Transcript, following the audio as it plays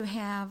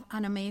Have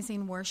an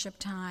amazing worship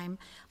time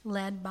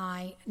led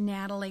by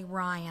Natalie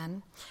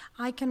Ryan.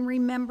 I can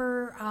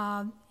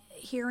remember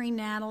hearing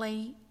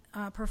Natalie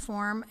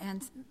perform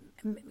and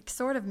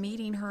sort of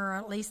meeting her,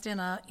 at least in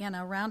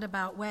a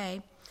roundabout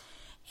way,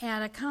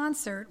 at a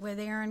concert with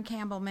Aaron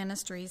Campbell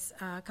Ministries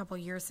a couple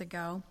years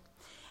ago.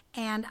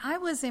 And I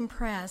was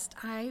impressed.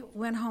 I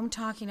went home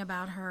talking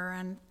about her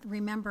and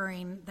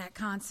remembering that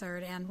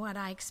concert and what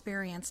I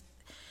experienced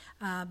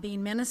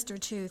being ministered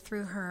to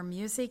through her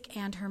music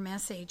and her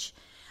message,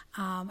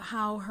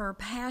 how her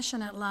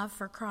passionate love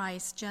for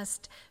Christ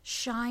just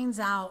shines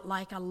out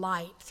like a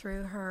light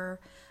through her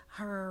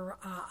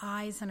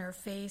eyes and her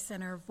face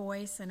and her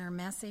voice and her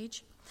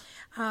message.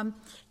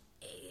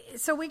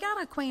 So we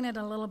got acquainted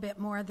a little bit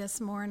more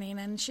this morning,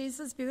 and she's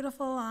as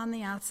beautiful on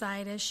the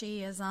outside as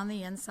she is on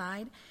the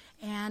inside,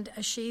 and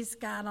she's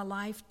got a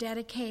life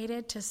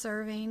dedicated to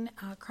serving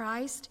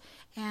Christ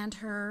and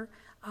her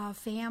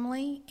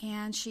family,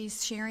 and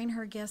she's sharing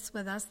her gifts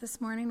with us this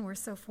morning. We're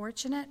so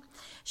fortunate.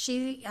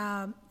 She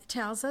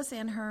tells us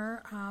in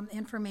her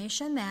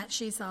information that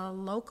she's a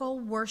local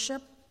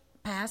worship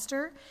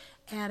pastor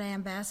at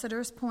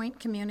Ambassadors Point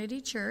Community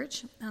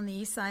Church on the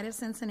east side of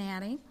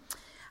Cincinnati.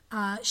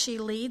 She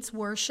leads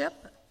worship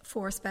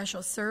for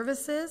special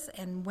services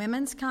and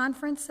women's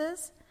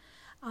conferences.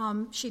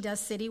 She does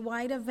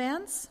citywide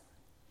events.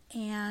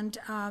 And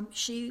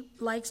she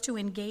likes to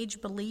engage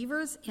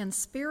believers in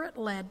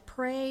spirit-led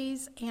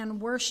praise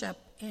and worship,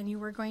 and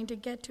you are going to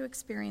get to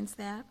experience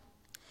that.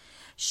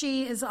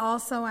 She is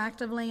also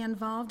actively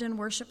involved in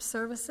worship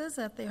services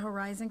at the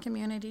Horizon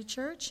Community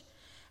Church,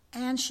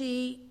 and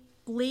she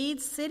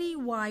leads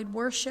citywide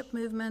worship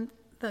movement,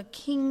 the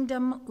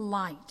Kingdom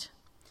Light.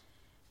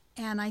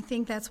 And I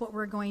think that's what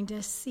we're going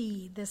to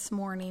see this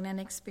morning and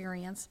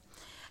experience.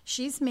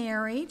 She's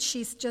married.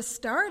 She's just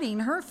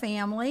starting her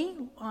family,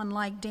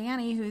 unlike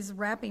Danny, who's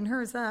wrapping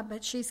hers up.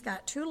 But she's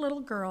got 2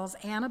 little girls,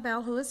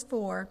 Annabelle, who is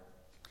 4,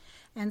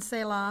 and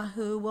Selah,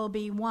 who will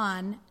be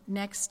 1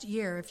 next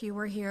year. If you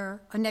were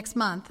here, next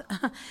month.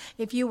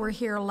 If you were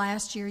here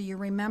last year, you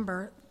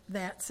remember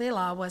that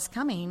Selah was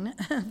coming.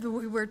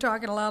 We were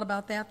talking a lot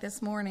about that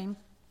this morning.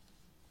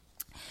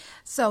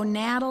 So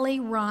Natalie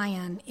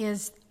Ryan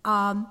is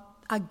a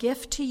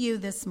gift to you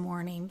this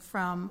morning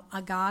from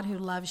a God who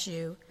loves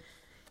you.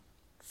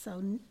 So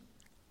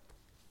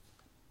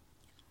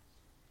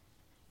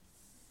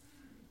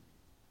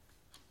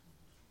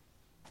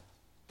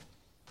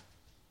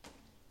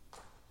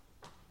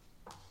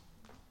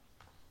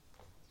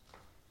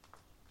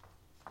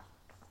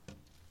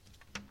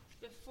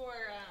before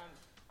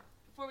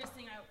we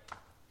sing, I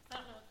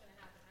don't know what's going to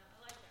happen.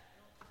 I like that.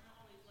 I don't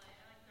always like.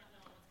 I like not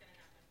knowing what's going to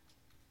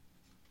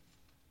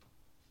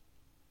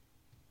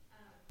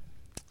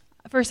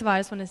happen. First of all, I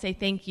just want to say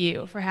thank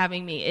you for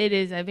having me. It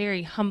is a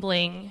very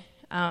humbling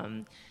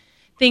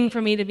thing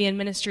for me to be in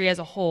ministry as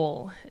a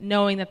whole,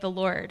 knowing that the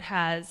Lord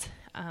has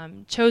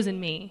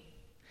chosen me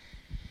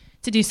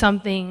to do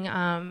something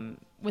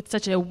with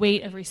such a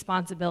weight of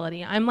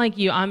responsibility. I'm like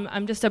you.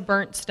 I'm just a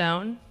burnt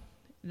stone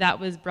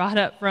that was brought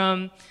up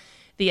from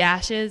the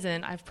ashes,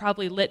 and I've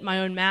probably lit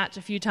my own match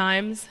a few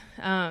times.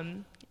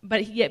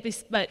 But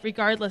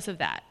regardless of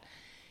that,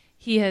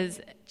 He has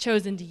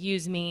chosen to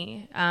use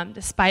me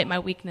despite my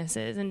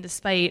weaknesses and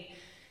despite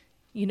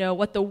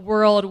what the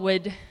world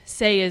would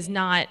say is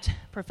not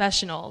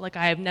professional. Like,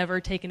 I have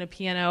never taken a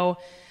piano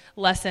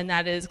lesson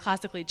that is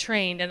classically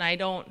trained, and I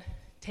don't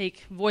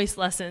take voice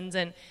lessons,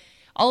 and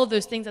all of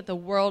those things that the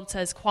world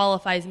says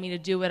qualifies me to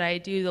do what I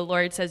do. The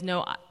Lord says,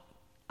 no,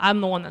 I'm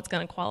the one that's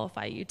going to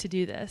qualify you to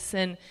do this.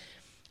 And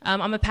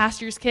I'm a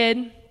pastor's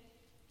kid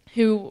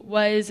who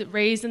was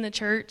raised in the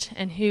church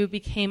and who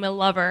became a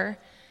lover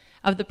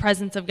of the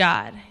presence of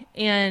God.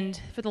 And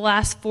for the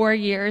last 5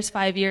 years,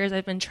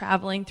 I've been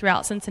traveling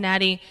throughout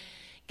Cincinnati,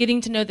 getting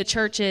to know the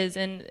churches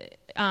and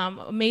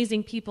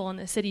amazing people in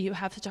the city who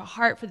have such a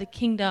heart for the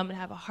kingdom and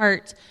have a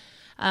heart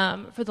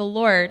for the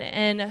Lord.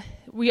 And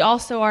we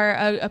also are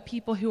a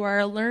people who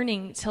are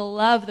learning to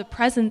love the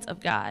presence of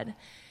God.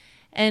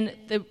 And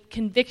the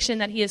conviction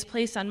that He has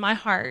placed on my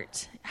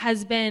heart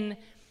has been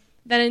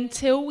that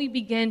until we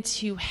begin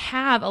to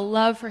have a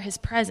love for His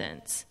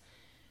presence,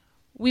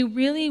 we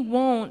really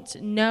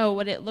won't know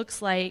what it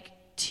looks like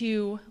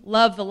to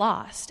love the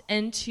lost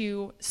and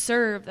to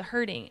serve the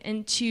hurting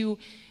and to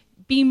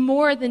be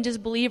more than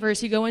just believers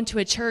who go into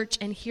a church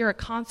and hear a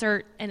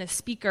concert and a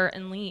speaker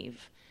and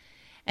leave.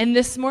 And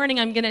this morning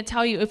I'm going to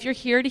tell you, if you're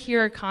here to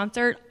hear a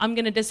concert, I'm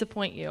going to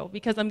disappoint you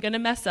because I'm going to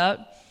mess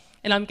up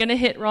and I'm going to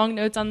hit wrong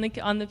notes on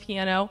the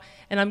piano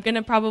and I'm going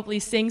to probably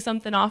sing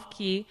something off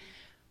key.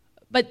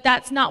 But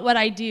that's not what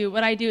I do.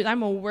 What I do is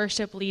I'm a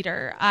worship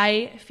leader.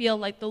 I feel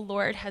like the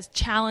Lord has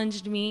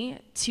challenged me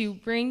to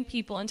bring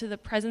people into the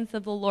presence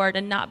of the Lord,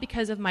 and not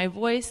because of my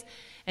voice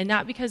and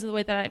not because of the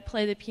way that I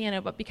play the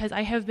piano, but because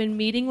I have been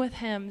meeting with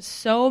Him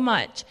so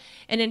much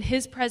and in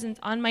His presence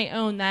on my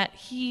own that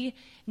He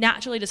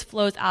naturally just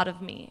flows out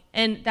of me.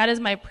 And that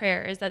is my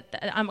prayer, is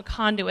that I'm a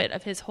conduit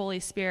of His Holy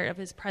Spirit, of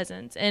His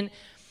presence. And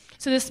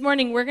so this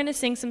morning we're going to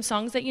sing some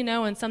songs that you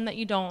know and some that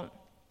you don't.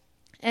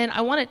 And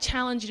I want to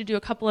challenge you to do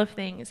a couple of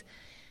things.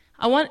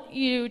 I want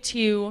you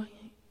to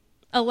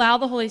allow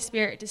the Holy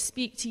Spirit to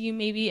speak to you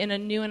maybe in a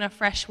new and a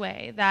fresh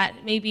way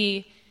that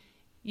maybe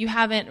you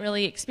haven't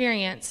really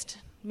experienced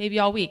maybe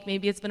all week.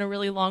 Maybe it's been a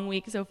really long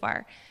week so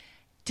far.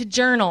 To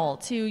journal,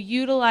 to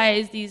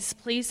utilize these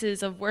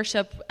places of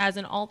worship as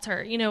an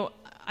altar. You know,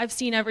 I've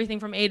seen everything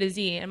from A to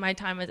Z in my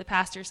time as a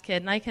pastor's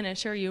kid, and I can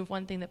assure you of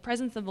one thing: the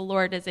presence of the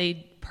Lord is a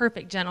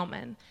perfect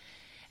gentleman,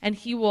 and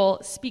he will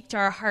speak to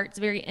our hearts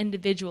very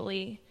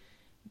individually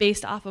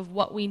based off of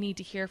what we need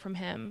to hear from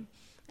him.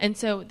 And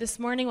so this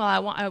morning,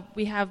 while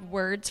we have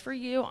words for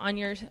you on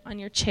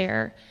your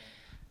chair,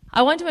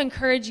 I want to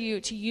encourage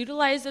you to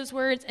utilize those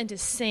words and to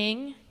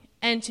sing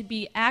and to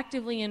be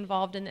actively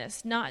involved in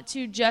this, not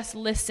to just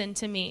listen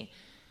to me.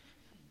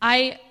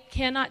 I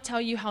cannot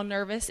tell you how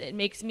nervous it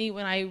makes me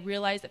when I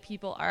realize that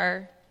people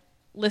are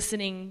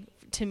listening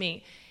to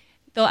me.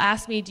 They'll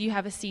ask me, do you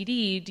have a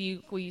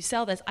CD? Will you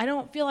sell this? I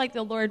don't feel like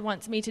the Lord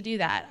wants me to do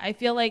that. I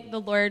feel like the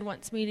Lord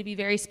wants me to be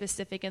very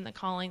specific in the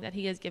calling that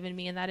he has given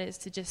me, and that is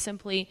to just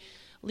simply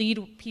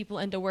lead people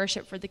into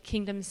worship for the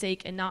kingdom's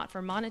sake and not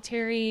for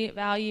monetary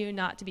value,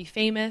 not to be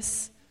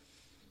famous.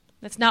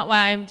 That's not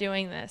why I'm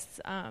doing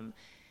this.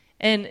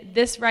 And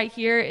this right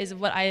here is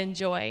what I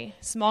enjoy.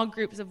 Small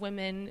groups of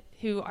women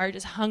who are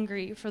just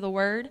hungry for the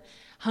word,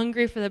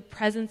 hungry for the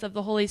presence of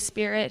the Holy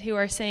Spirit, who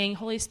are saying,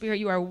 Holy Spirit,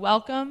 you are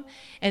welcome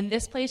in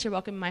this place. You're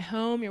welcome in my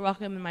home. You're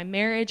welcome in my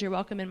marriage. You're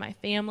welcome in my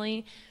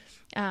family.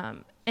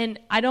 And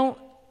I don't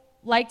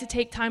like to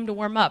take time to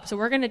warm up, so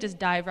we're going to just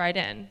dive right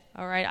in,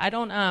 all right? I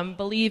don't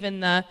believe in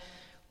the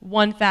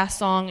 1 fast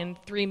song and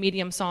 3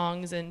 medium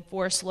songs and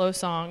 4 slow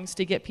songs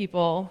to get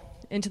people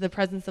into the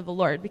presence of the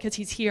Lord, because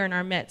he's here in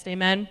our midst.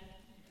 Amen?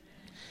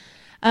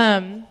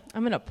 I'm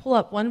going to pull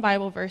up one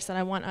Bible verse that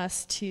I want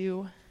us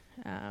to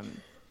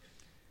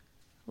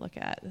look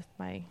at with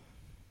my...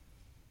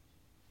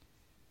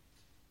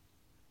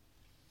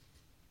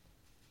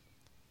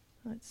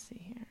 Let's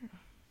see here.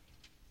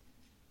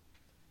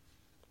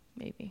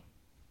 Maybe.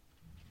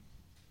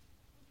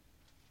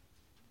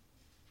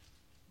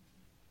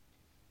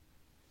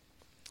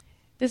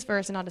 This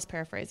verse, and I'll just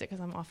paraphrase it because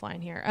I'm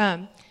offline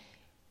here.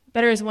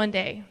 Better is one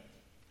day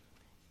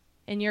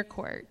in your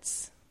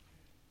courts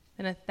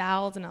than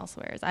 1,000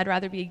 elsewhere. I'd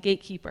rather be a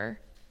gatekeeper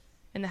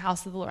in the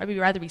house of the Lord. I'd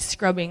rather be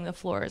scrubbing the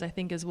floors, I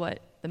think is what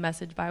the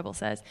Message Bible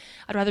says.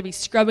 I'd rather be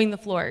scrubbing the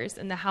floors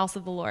in the house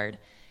of the Lord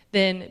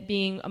than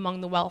being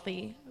among the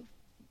wealthy.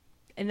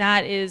 And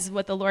that is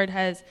what the Lord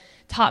has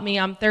taught me.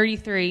 I'm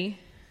 33,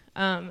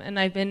 and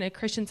I've been a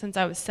Christian since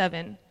I was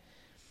 7.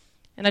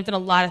 And I've done a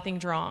lot of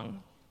things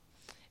wrong.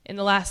 In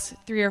the last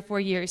 3 or 4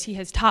 years, he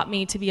has taught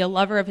me to be a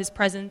lover of his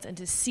presence and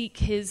to seek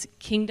his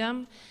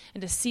kingdom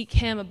and to seek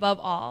him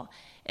above all.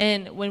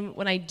 And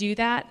when I do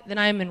that, then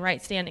I am in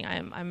right standing.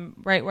 I'm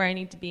right where I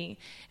need to be.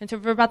 And so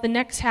for about the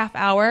next half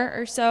hour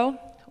or so,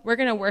 we're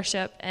going to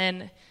worship,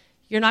 and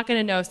you're not going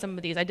to know some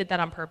of these. I did that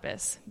on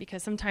purpose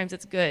because sometimes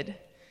it's good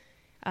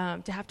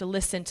to have to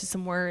listen to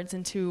some words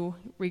and to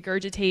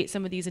regurgitate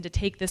some of these and to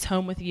take this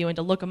home with you and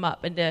to look them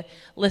up and to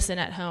listen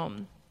at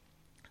home.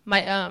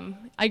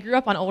 I grew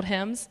up on old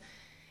hymns,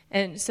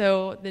 and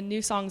so the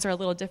new songs are a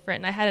little different.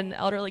 And I had an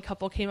elderly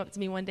couple came up to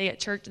me one day at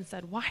church and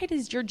said, why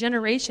does your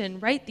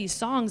generation write these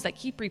songs that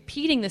keep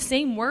repeating the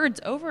same words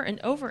over and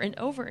over and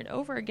over and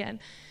over again?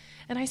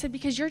 And I said,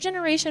 because your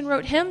generation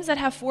wrote hymns that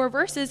have 4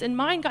 verses, and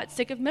mine got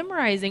sick of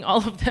memorizing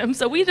all of them,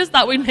 so we just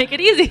thought we'd make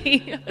it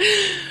easy.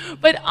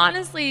 But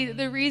honestly,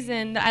 the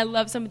reason that I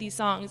love some of these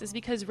songs is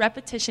because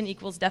repetition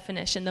equals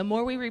definition. The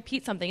more we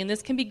repeat something, and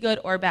this can be good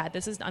or bad,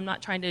 I'm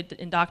not trying to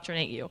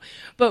indoctrinate you,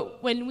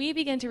 but when we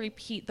begin to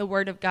repeat the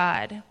Word of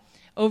God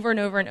over and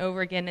over and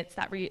over again, it's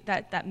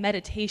that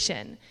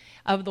meditation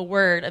of the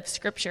word of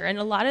Scripture. And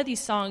a lot of these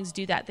songs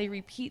do that. They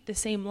repeat the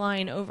same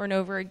line over and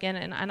over again.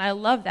 And I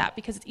love that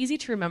because it's easy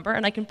to remember,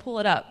 and I can pull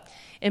it up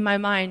in my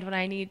mind when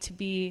I need to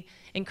be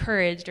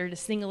encouraged or to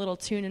sing a little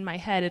tune in my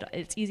head.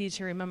 It's easy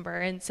to remember.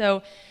 And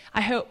so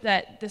I hope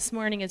that this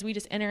morning, as we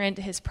just enter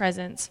into his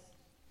presence,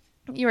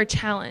 you are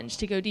challenged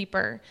to go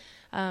deeper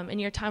in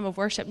your time of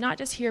worship, not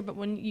just here, but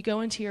when you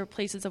go into your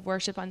places of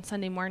worship on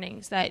Sunday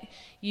mornings, that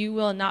you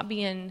will not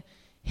be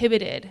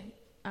inhibited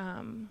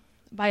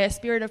by a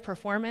spirit of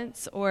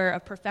performance or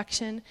of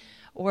perfection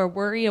or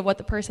worry of what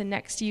the person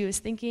next to you is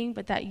thinking,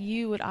 but that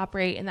you would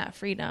operate in that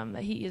freedom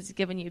that he has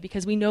given you,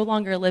 because we no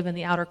longer live in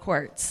the outer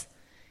courts.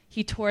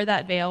 He tore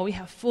that veil. We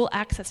have full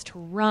access to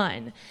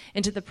run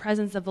into the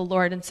presence of the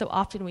Lord, and so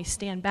often we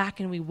stand back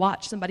and we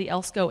watch somebody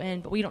else go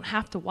in, but we don't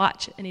have to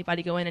watch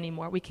anybody go in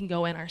anymore. We can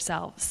go in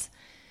ourselves.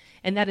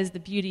 And that is the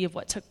beauty of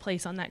what took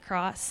place on that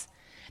cross.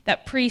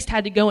 That priest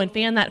had to go and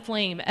fan that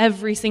flame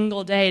every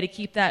single day to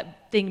keep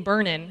that thing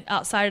burning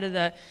outside of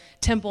the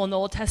temple in the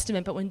Old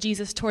Testament. But when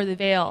Jesus tore the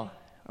veil,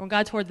 or when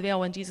God tore the veil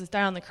when Jesus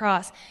died on the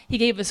cross, he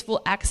gave us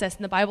full access.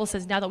 And the Bible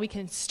says now that we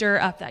can stir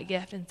up that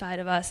gift inside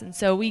of us. And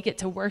so we get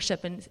to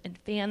worship and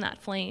fan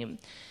that flame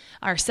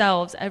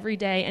ourselves every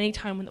day,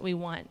 anytime that we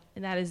want.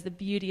 And that is the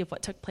beauty of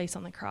what took place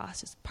on the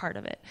cross, just part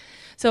of it.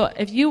 So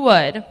if you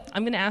would,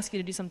 I'm going to ask you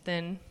to do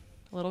something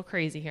a little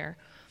crazy here.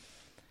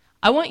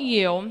 I want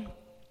you,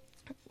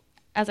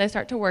 as I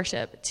start to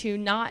worship, to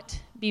not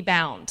be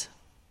bound,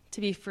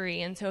 to be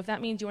free. And so if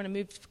that means you want to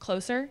move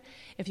closer,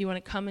 if you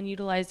want to come and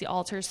utilize the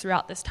altars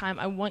throughout this time,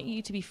 I want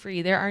you to be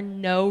free. There are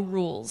no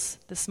rules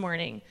this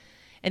morning.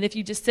 And if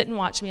you just sit and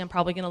watch me, I'm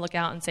probably going to look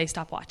out and say,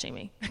 stop watching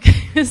me.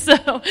 Okay? So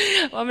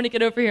I'm going to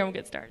get over here and we'll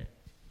get started.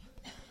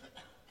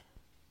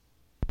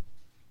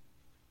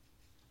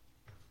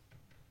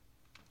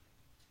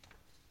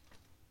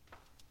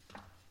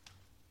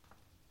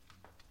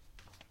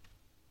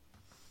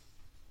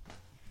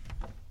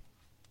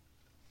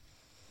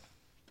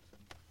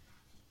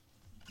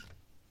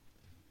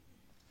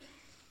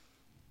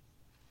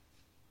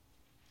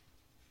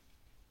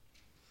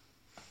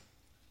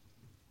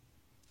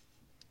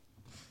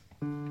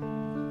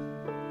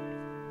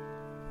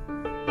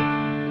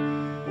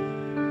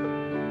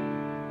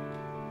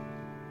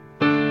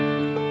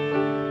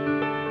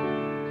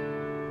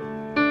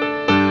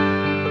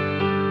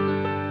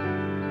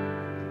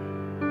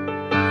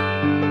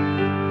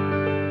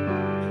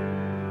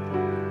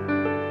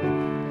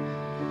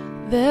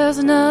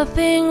 There's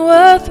nothing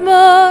worth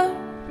more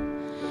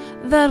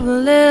that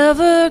will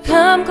ever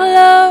come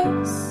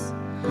close.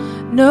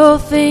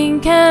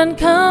 Nothing can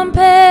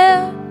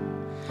compare.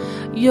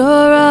 You're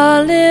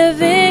our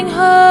living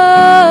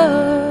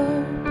hope.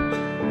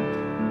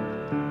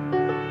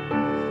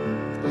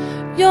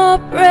 Your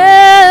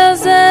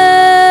presence,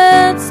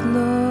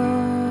 Lord,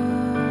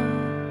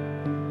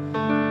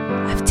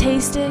 I've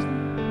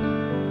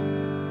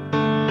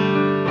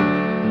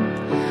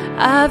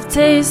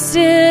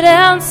tasted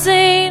and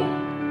seen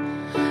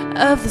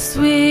of the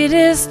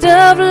sweetest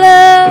of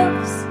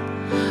loves,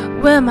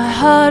 where my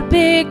heart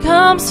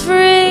becomes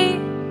free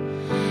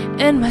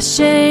and my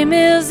shame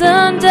is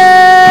undone.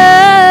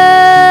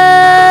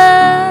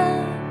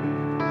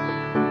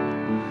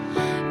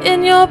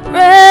 In your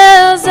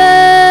presence,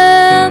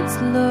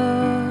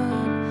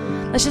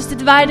 Lord. Let's just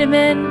divide him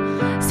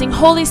in. Sing,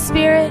 Holy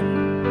Spirit.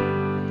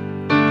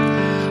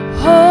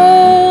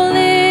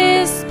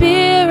 Holy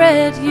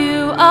Spirit,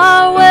 you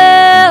are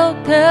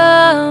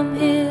welcome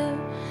here.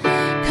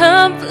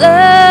 Come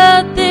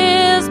flood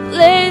this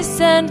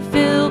place and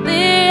fill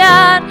the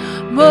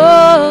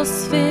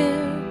atmosphere.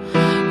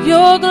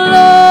 Your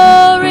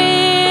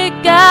glory,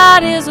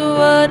 God, is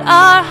what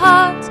our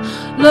hearts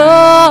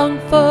long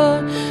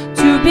for,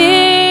 to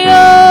be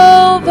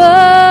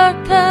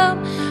overcome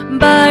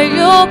by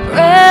your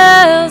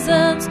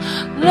presence,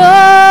 Lord.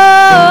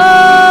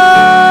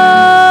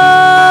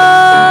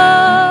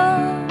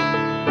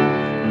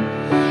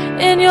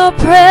 In your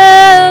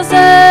presence,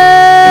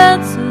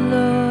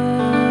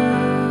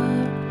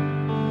 Lord.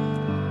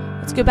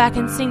 Let's go back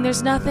and sing.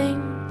 There's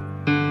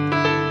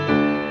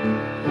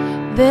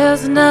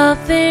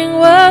nothing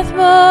worth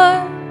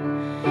more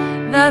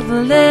that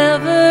will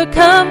ever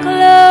come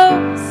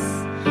close.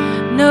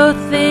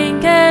 Nothing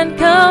can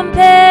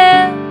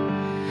compare.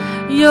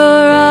 You're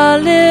our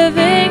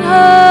living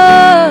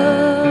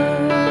hope.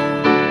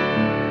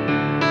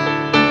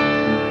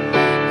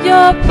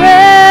 Your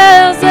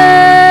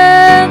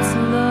presence,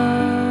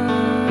 Lord.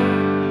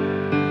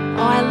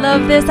 Oh, I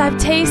love this. I've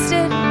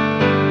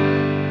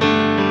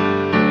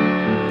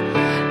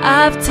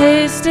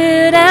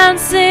tasted and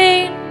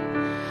seen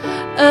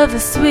of the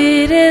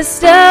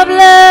sweetest of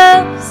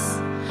loves,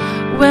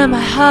 where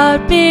my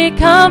heart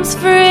becomes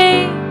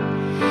free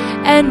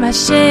and my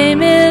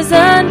shame is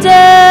undone.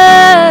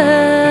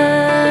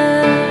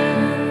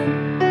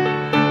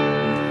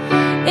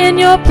 In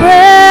your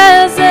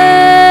presence,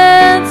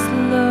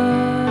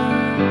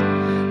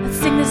 Lord. Let's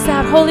sing this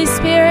out. Holy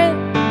Spirit.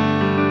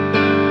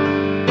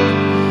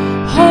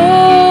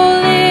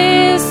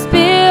 Holy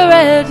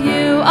Spirit,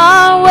 you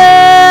are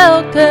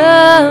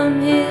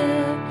welcome here.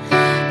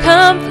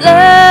 Come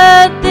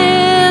flood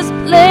this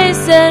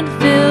place and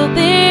fill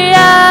the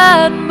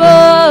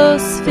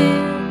atmosphere.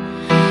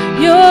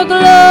 Your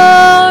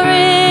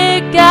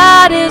glory,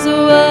 God, is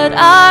what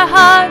our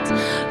hearts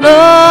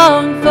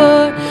long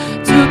for,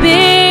 to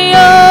be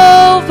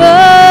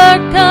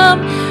overcome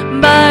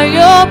by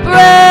your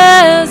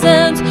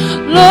presence,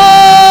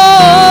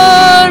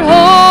 Lord.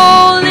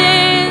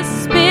 Holy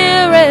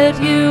Spirit,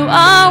 you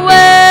are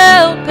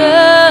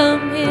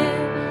welcome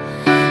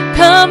here.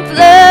 Come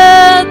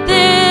flood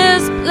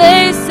this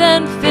place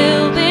and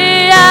fill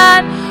the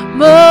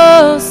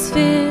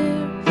atmosphere.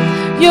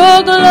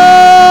 Your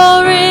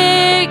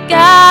glory,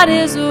 God,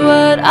 is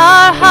what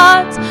our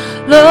hearts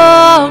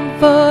long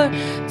for,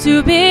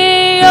 to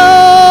be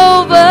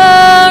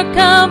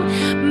overcome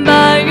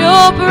by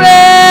your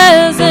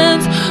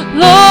presence,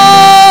 Lord.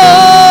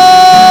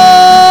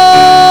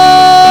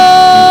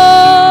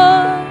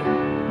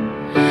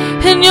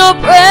 In your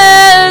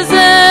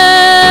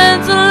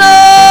presence, Lord.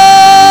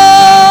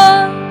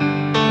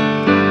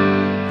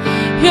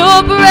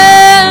 Your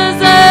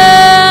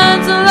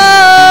presence, Lord.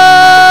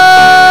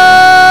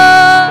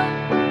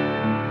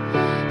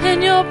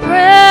 In your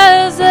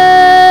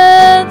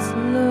presence,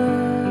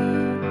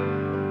 Lord.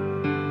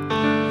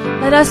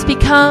 Let us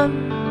become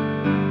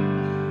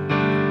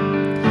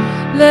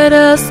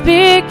us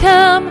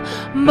become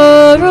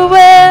more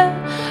aware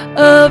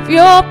of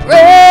your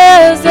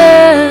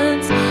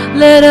presence.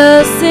 Let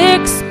us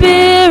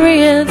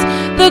experience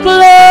the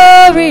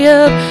glory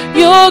of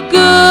your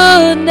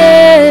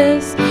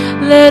goodness.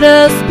 Let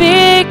us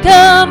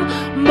become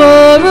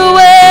more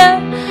aware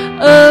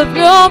of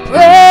your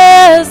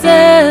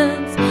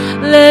presence.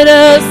 Let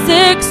us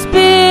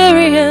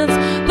experience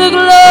the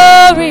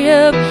glory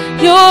of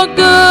your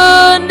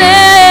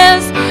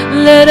goodness.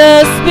 Let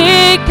us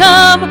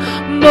become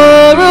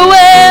more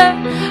aware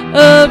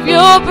of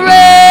your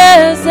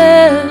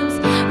presence.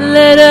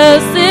 Let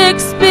us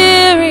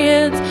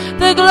experience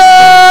the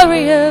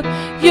glory of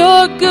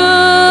your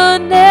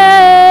goodness.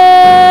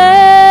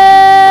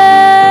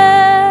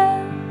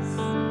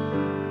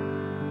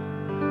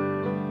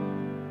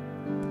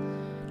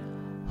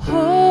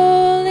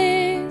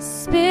 Holy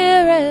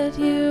Spirit,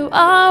 you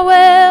are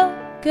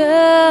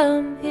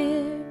welcome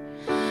here.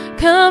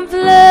 Come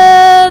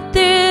flood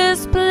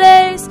this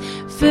place,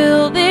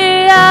 fill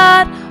the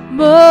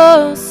atmosphere.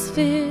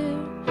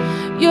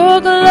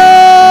 Your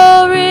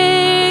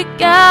glory,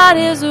 God,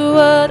 is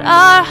what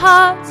our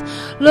hearts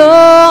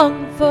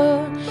long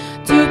for,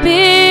 to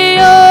be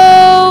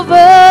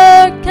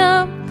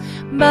overcome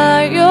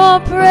by your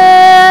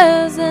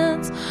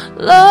presence,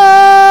 Lord.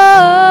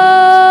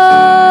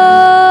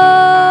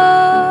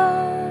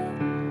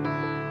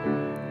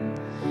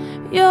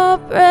 Your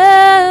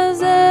presence,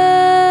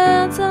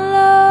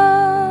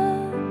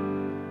 Lord.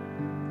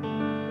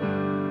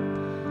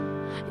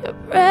 Your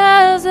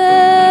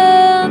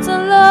presence,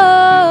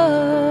 Lord.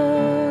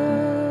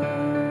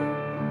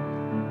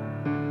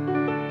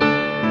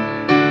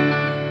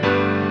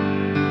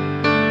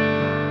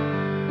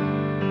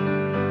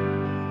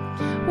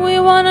 We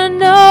want to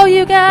know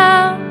you,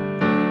 God.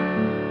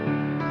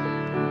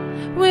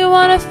 We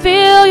want to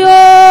feel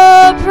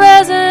your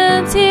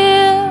presence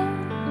here.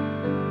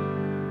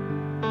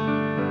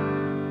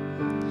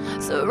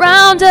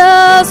 Surround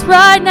us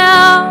right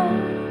now.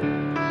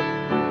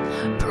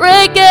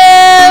 Break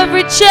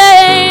every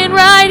chain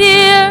right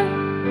here.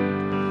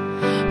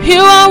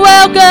 You are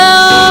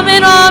welcome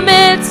in our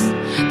midst.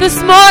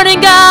 This morning,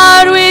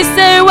 God, we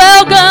say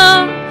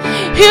welcome.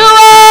 You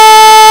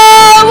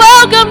are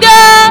welcome,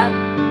 God.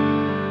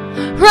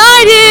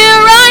 Right here,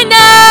 right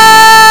now.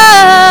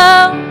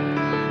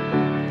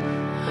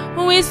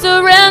 We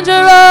surrender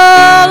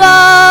all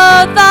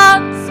our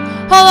thoughts,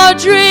 all our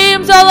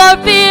dreams, all our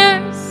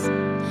fears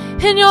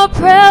in your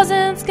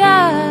presence,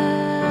 God.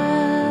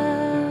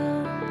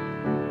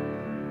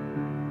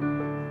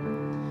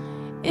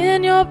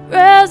 In your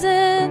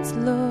presence,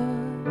 Lord.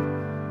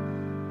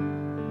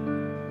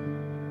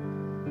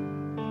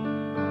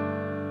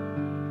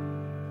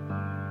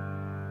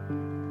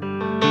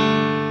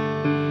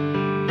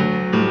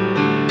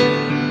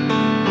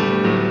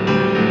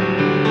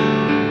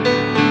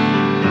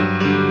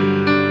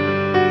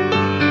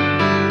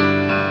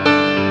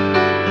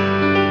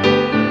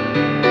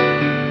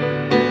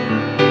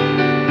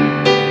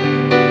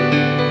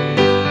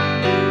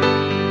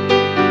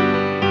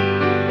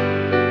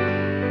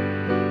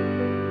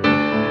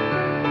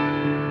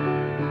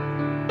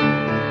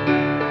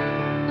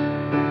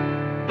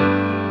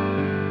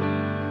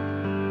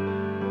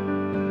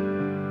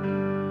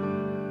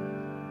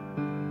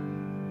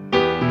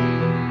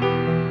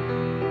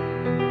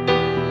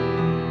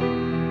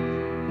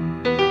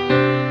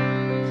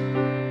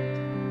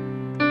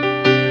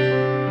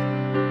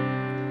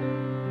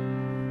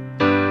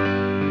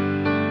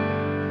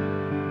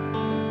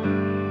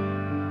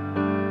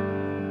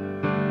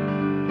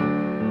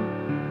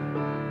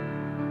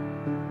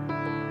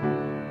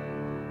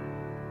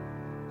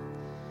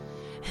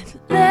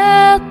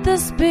 Let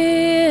this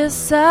be a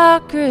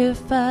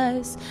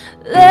sacrifice.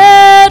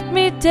 Let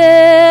me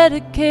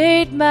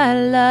dedicate my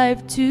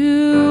life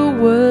to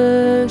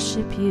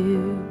worship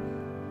you.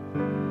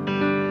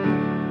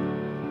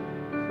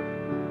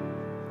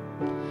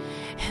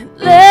 And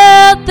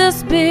let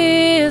this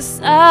be a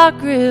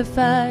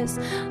sacrifice.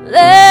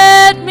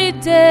 Let me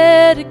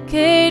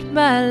dedicate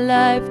my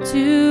life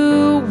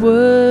to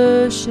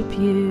worship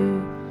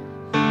you.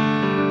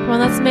 Come on,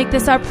 let's make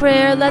this our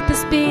prayer. Let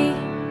this be.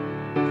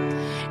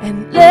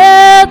 And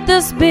let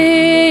this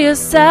be a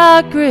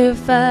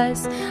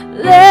sacrifice.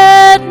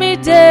 Let me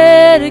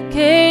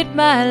dedicate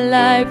my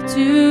life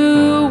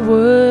to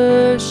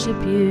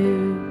worship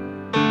you.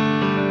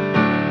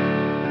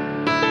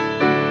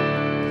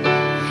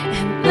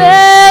 And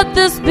let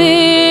this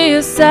be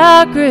a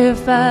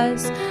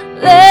sacrifice.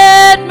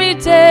 Let me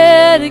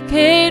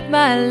dedicate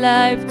my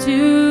life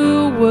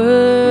to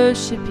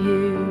worship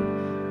you.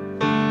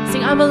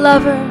 Sing, I'm a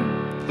lover.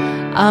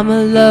 I'm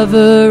a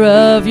lover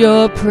of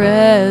your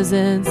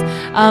presence.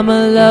 I'm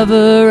a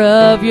lover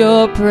of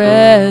your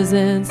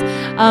presence.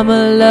 I'm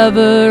a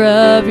lover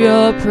of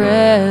your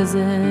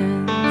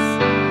presence.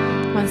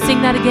 Come on,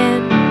 sing that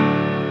again.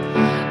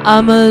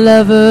 I'm a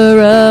lover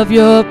of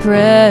your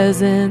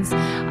presence.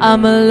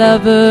 I'm a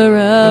lover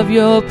of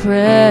your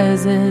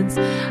presence.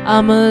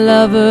 I'm a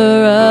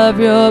lover of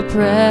your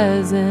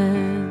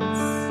presence.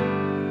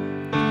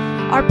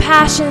 our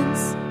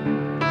passions.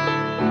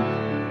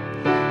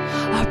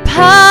 Our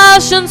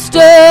passion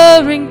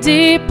stirring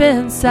deep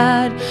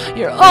inside.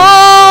 You're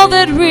all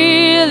that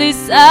really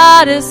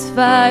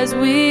satisfies.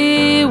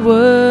 We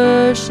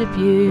worship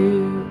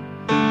you.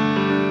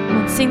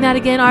 Let's sing that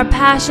again. Our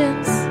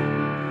passions.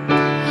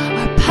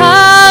 Our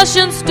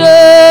passion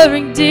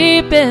stirring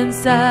deep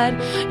inside.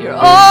 You're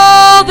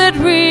all that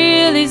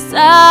really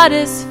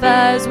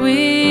satisfies.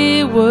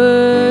 We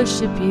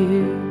worship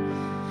you.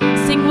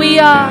 Sing, we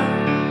are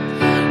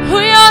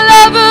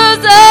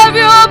lovers of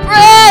your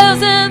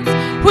presence.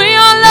 We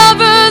are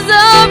lovers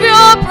of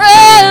your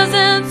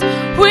presence.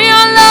 We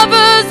are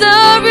lovers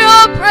of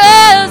your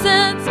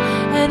presence,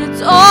 and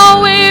it's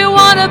all we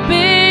want to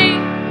be.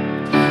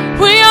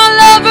 We are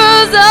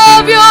lovers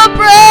of your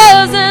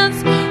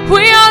presence.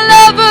 We are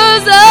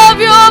lovers of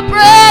your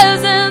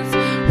presence.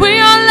 We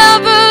are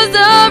lovers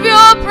of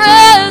your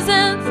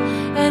presence,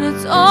 and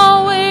it's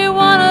all we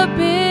want to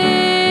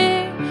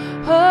be.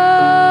 Oh.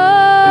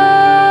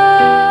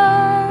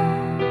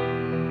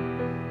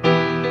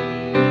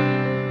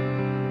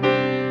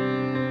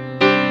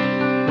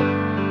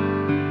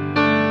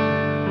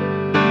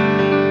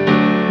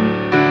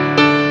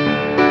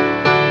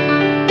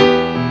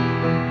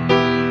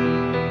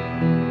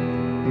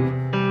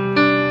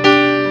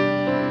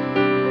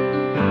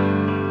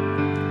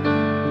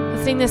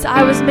 This,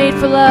 I was made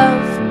for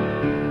love,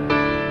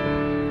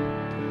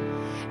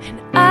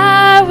 and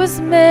I was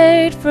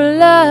made for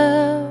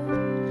love.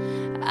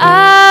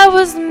 I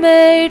was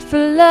made for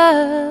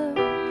love.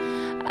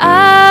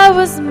 I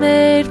was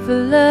made for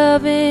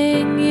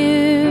loving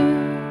you.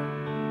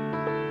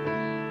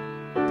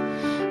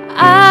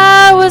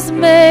 I was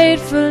made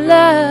for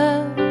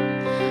love.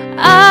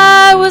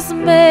 I was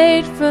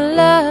made for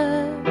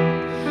love.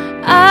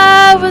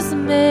 I was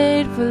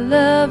made for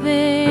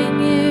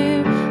loving you.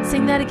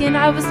 Sing that again.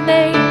 I was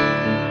made,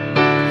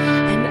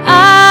 and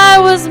I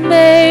was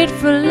made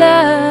for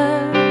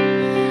love.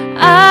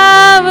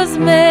 I was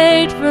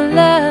made for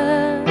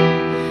love.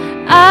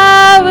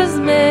 I was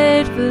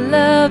made for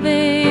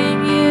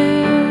loving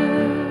you.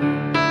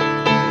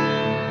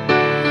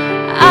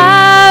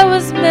 I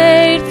was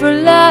made for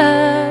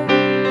love.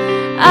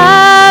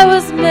 I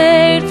was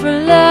made for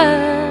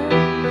love.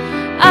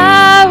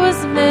 I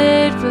was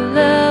made for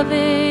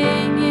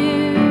loving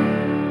you.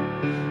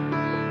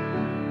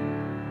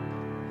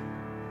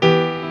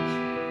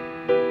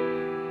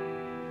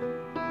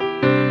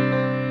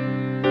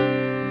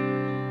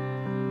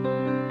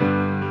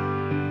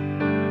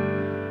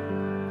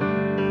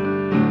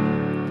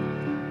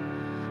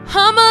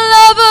 I'm a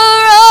lover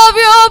of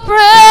your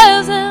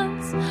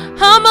presence.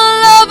 I'm a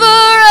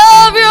lover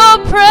of your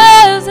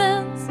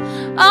presence.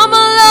 I'm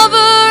a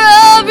lover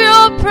of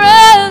your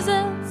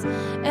presence,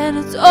 and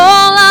it's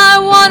all I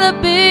want to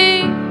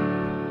be.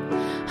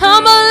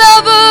 I'm a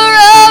lover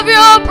of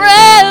your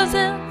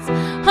presence.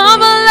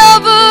 I'm a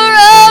lover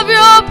of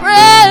your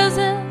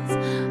presence.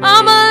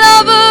 I'm a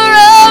lover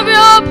of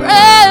your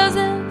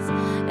presence,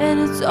 and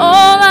it's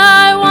all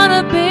I want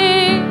to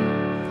be.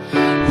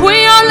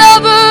 We are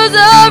lovers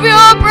of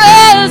your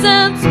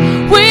presence.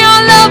 We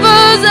are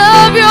lovers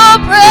of your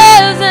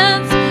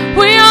presence.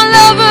 We are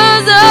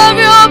lovers of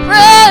your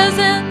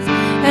presence,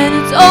 and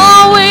it's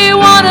all we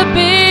want to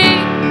be.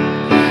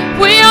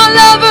 We are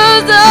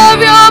lovers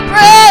of your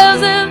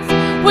presence.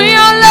 We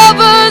are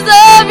lovers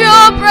of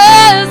your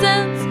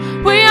presence.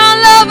 We are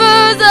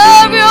lovers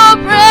of your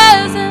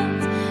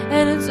presence,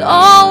 and it's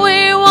all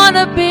we want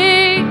to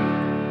be.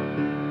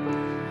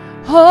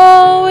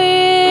 All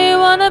we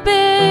want to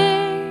be.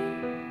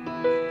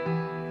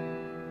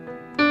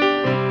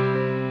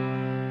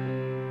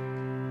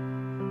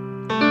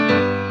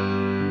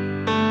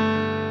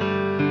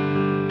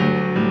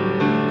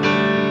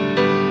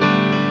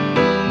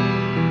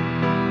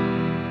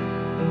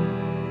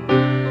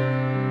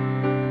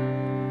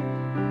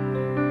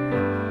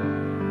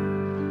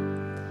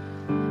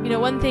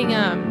 One thing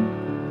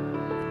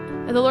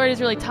that the Lord has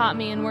really taught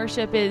me in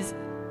worship is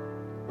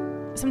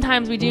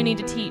sometimes we do need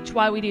to teach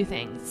why we do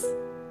things.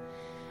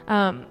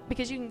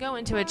 Because you can go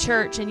into a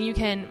church and you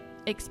can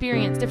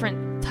experience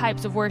different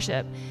types of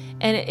worship,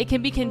 and it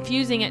can be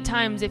confusing at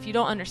times if you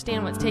don't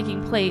understand what's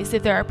taking place,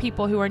 if there are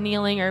people who are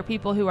kneeling or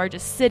people who are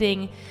just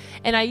sitting.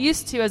 And I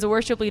used to, as a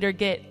worship leader,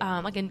 get go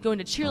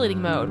into cheerleading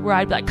mode where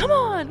I'd be like, come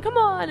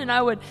on, and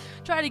I would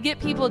try to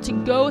get people to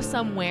go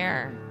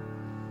somewhere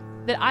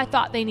that I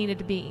thought they needed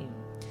to be.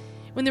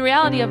 When the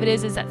reality of it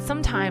is that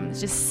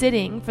sometimes just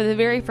sitting for the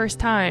very first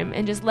time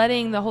and just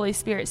letting the Holy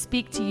Spirit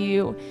speak to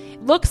you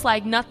looks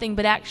like nothing,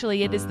 but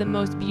actually it is the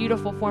most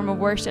beautiful form of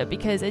worship,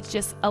 because it's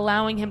just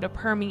allowing Him to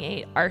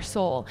permeate our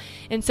soul.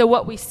 And so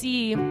what we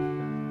see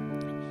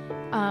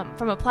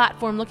from a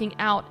platform looking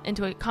out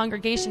into a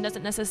congregation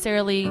doesn't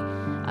necessarily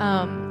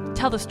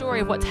tell the story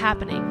of what's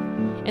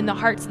happening in the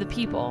hearts of the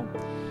people.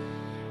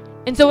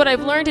 And so what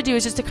I've learned to do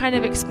is just to kind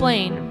of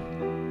explain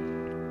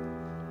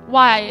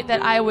why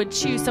that I would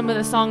choose some of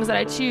the songs that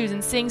I choose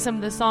and sing some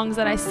of the songs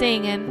that I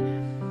sing.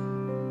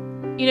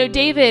 And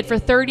David for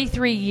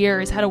 33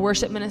 years had a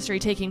worship ministry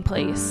taking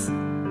place.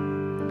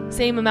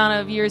 same amount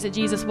of years that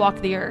Jesus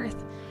walked the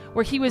earth,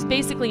 where he was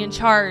basically in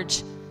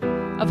charge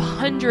of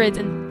hundreds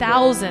and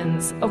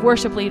thousands of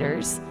worship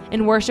leaders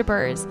and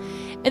worshipers.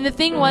 And the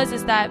thing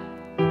is that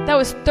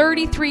was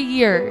 33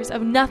 years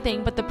of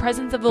nothing but the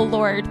presence of the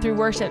Lord through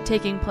worship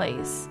taking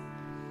place.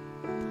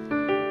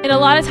 And a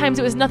lot of times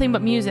it was nothing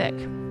but music.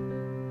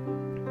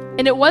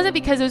 And it wasn't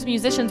because those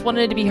musicians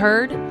wanted to be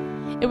heard.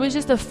 It was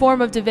just a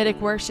form of Davidic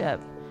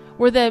worship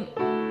where the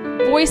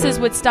voices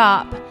would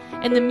stop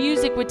and the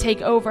music would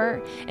take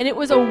over. And it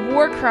was a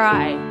war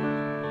cry.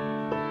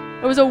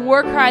 It was a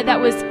war cry that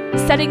was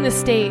setting the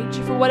stage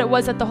for what it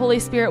was that the Holy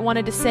Spirit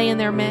wanted to say in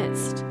their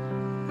midst.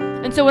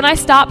 And so when I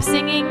stop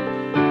singing,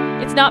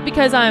 it's not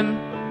because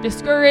I'm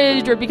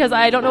discouraged or because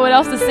I don't know what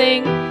else to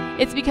sing.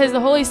 It's because the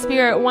Holy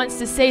Spirit wants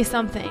to say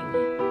something.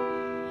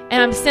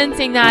 And I'm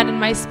sensing that in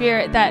my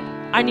spirit that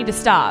I need to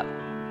stop.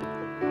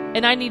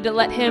 And I need to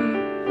let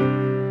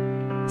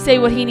him say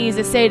what he needs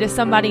to say to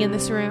somebody in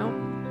this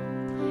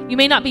room. You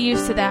may not be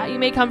used to that. You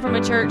may come from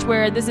a church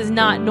where this is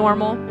not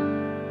normal,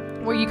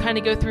 where you kind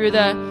of go through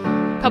the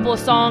couple of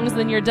songs,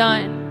 then you're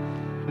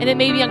done. And it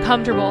may be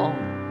uncomfortable.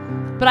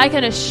 But I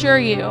can assure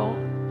you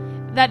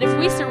that if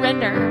we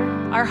surrender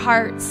our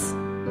hearts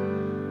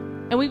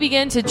and we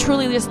begin to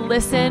truly just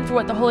listen for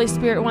what the Holy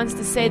Spirit wants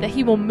to say, that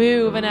he will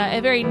move in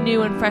a very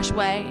new and fresh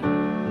way.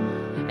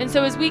 And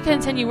so as we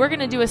continue, we're going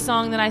to do a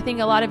song that I think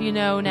a lot of you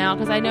know now,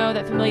 because I know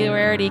that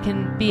familiarity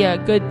can be a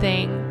good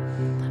thing.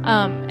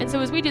 And so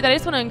as we do that, I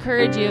just want to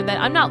encourage you that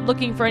I'm not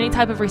looking for any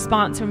type of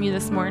response from you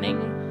this morning.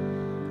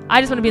 I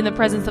just want to be in the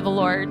presence of the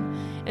Lord.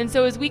 And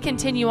so as we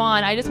continue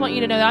on, I just want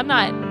you to know that I'm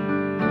not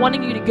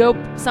wanting you to go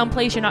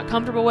someplace you're not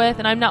comfortable with,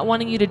 and I'm not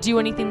wanting you to do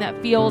anything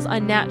that feels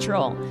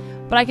unnatural.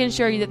 But I can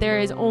assure you that there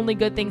is only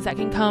good things that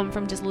can come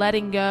from just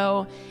letting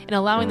go and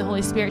allowing the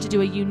Holy Spirit to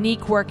do a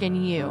unique work in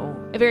you,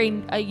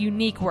 a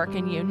unique work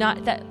in you,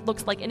 not that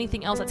looks like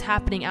anything else that's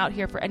happening out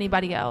here for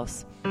anybody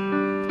else. You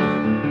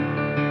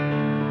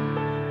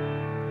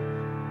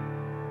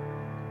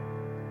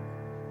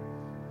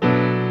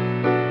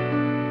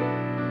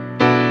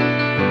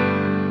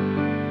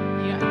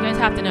guys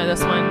have to know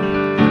this one.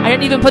 I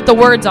didn't even put the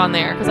words on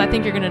there because I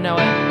think you're going to know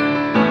it.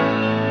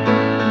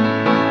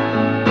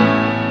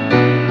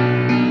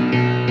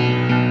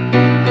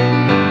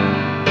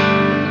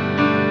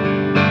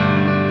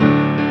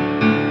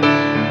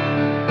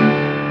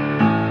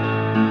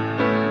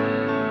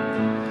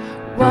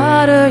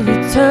 Water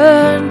you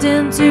turned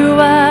into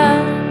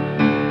wine,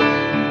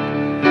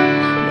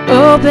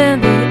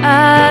 open the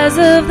eyes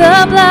of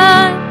the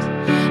blind.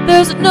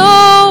 There's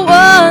no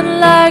one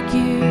like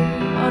you,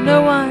 oh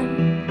no one.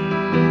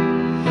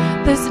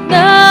 There's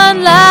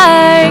none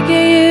like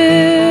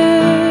you.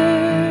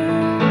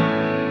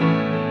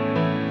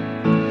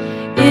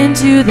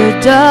 Into the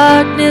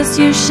darkness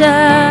you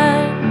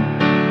shine,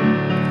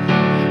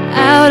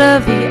 out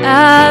of the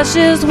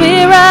ashes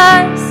we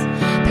rise.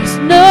 There's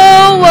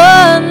no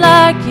one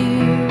like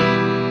you.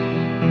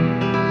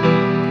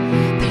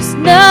 There's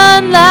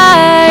none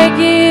like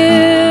you.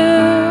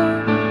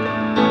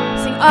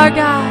 Sing, our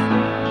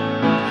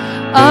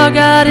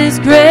God is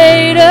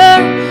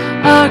greater.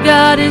 Our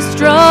God is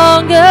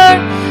stronger.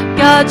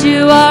 God,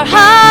 you are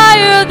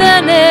higher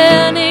than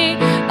any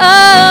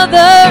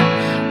other.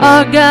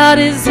 Our God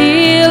is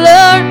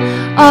healer,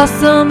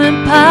 awesome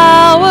in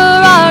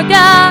power. Our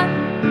God,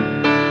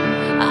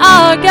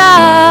 our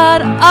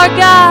God, our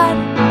God.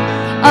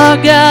 Our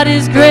God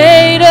is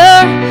greater.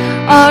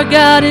 Our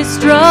God is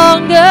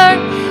stronger.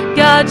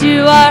 God,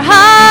 you are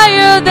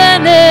higher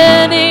than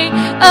any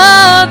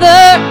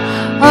other.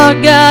 Our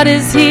God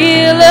is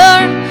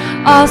healer,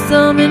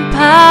 awesome in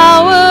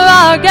power.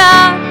 Our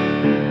God,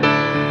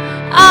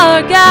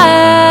 our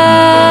God.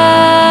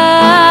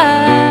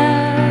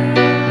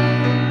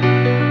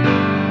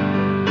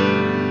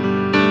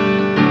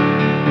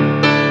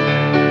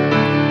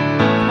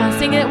 Come on,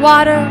 sing it.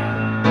 Water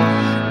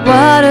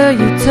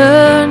you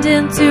turned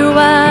into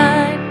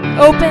wine,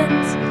 opened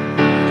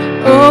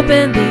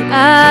the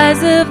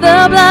eyes of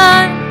the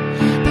blind.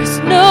 There's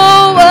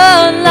no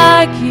one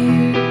like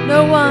you,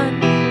 no one.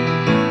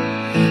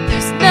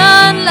 There's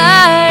none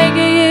like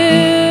you.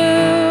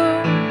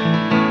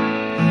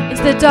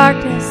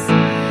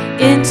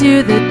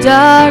 Into the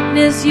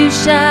darkness you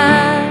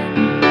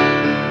shine.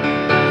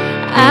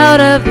 Out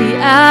of the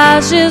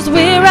ashes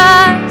we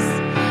rise.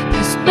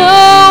 There's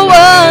no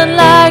one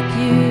like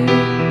you.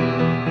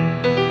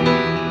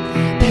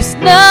 There's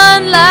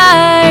none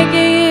like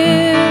you.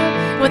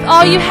 With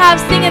all you have,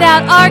 sing it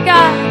out. Our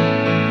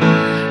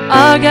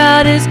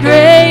God is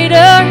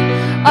greater.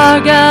 Our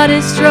God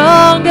is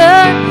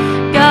stronger.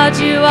 God,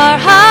 you are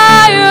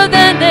higher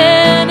than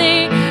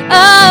any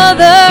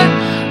other.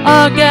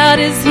 Our God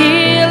is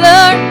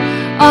healer,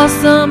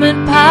 awesome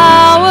in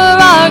power.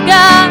 Our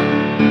God,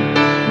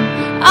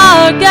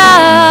 our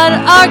God,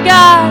 our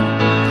God.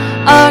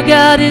 Our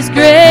God is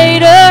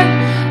greater.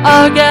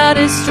 Our God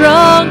is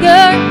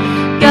stronger.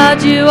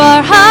 God, you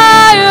are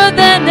higher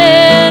than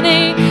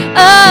any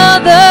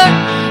other.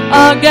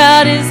 Our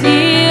God is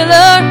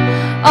healer,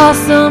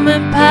 awesome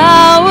in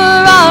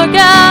power. Our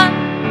God,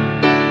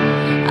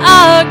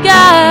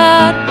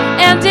 God.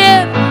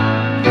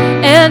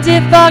 And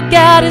if our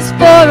God is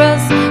for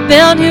us,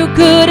 then who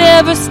could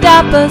ever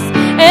stop us?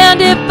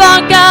 And if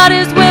our God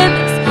is with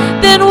us,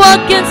 then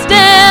what can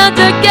stand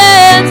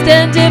against?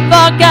 And if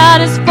our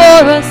God is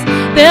for us,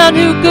 then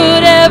who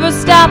could ever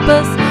stop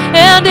us?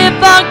 And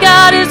if our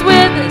God is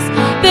with us,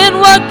 then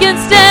what can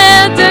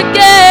stand against?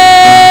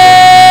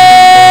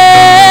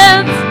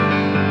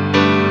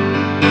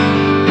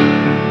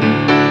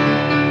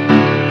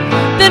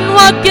 Then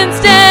what can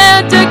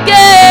stand against?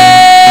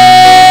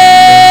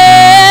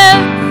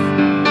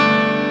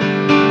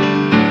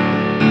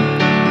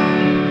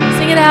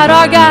 Sing it out,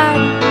 our God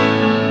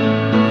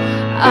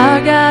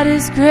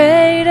is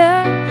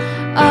greater,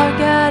 our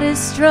God is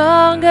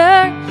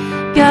stronger.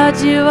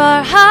 God, you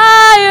are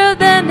higher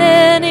than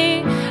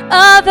any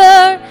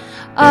other.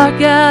 Our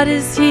God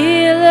is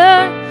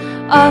healer,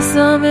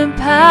 awesome in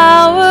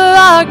power.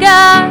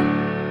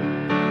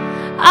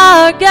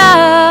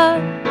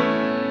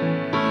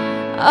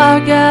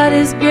 Our God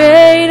is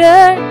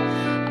greater,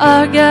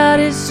 our God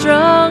is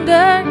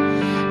stronger.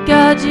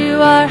 God, you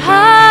are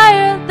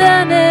higher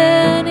than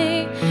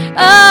any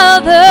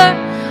other.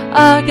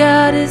 Our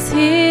God is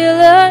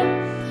healer,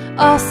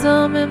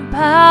 awesome in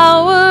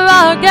power.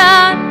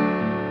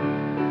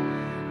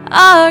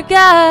 Our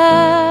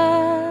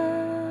God.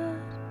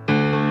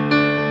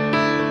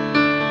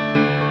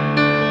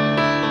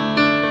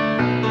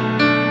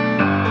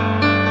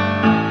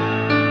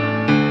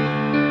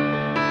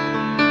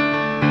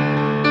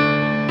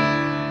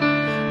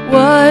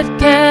 What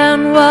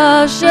can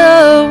wash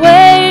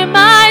away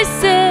my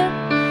sin?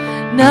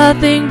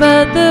 Nothing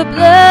but the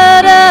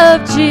blood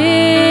of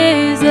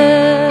Jesus.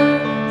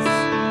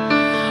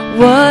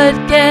 What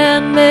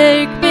can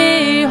make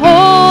me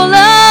whole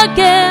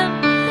again?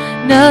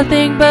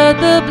 Nothing but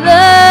the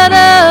blood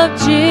of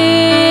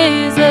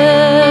Jesus.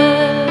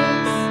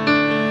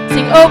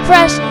 Sing, oh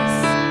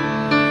precious,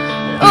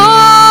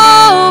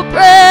 oh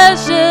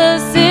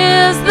precious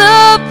is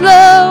the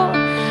flow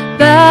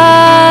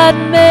that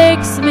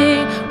makes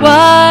me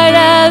white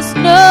as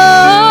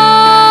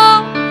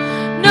snow.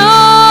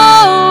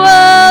 No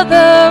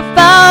other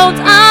fount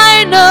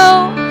I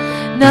know,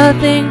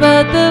 nothing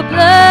but the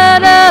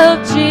blood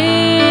of Jesus.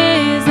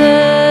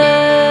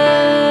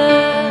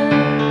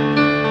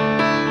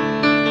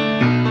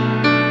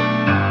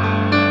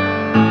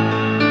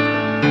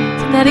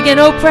 Sing that again,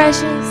 oh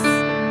precious.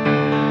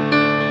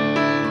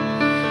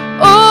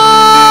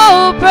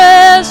 Oh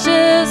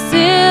precious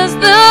is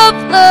the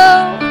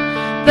flow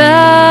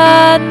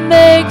that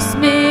makes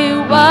me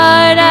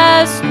white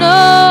as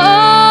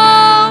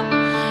snow.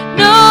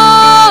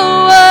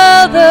 No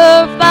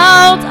other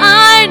fount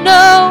I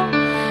know,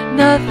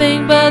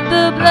 nothing but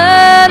the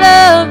blood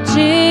of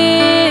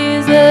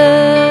Jesus.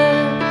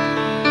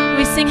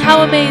 We sing,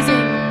 how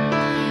amazing,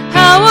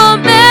 how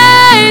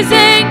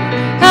amazing,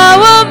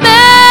 how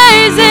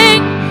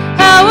amazing,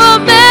 how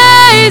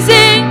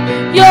amazing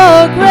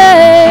your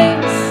grace.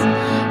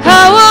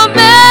 How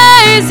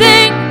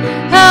amazing,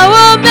 how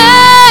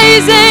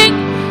amazing,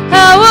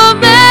 how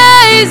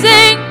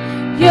amazing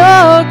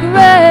your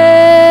grace.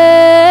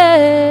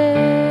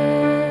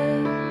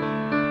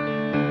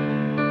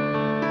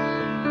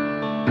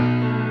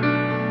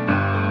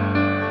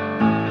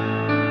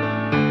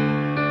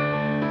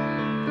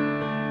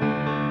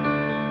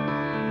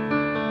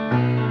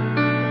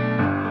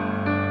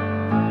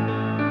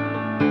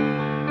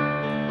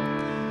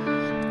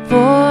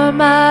 For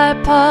my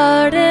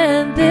part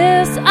in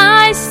this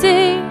I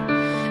sing,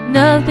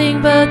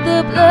 nothing but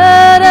the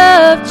blood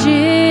of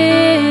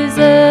Jesus.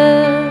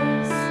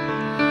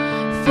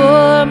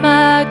 For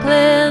my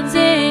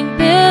cleansing,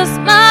 this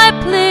my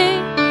plea,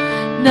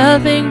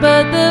 nothing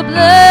but the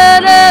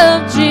blood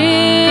of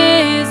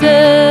Jesus.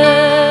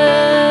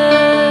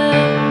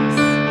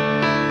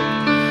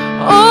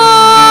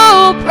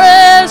 Oh,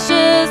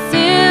 precious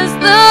is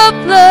the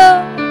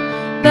flow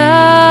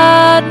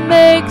that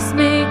makes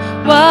me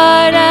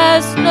white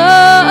as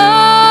snow.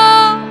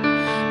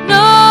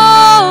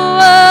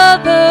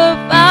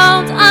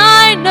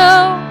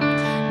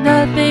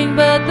 Nothing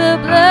but the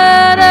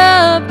blood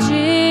of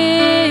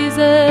Jesus.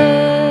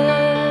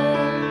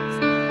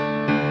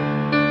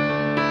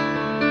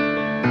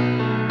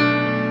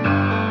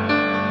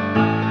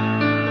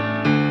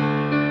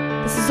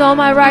 This is all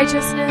my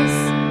righteousness.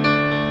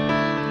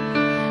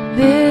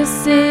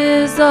 This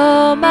is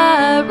all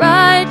my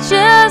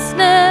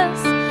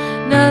righteousness.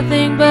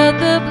 Nothing but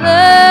the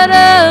blood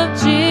of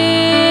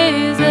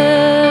Jesus.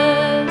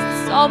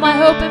 This is all my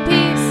hope and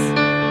peace.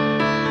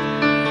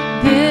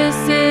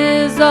 This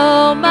is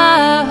all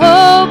my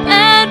hope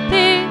and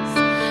peace,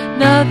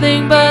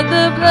 nothing but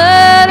the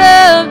blood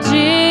of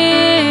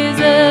Jesus.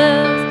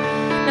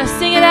 Now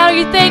sing it out, are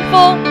you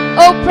thankful?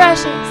 Oh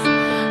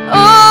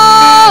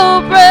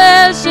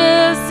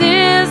precious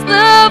is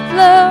the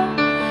flow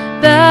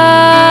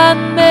that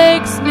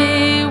makes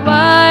me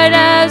white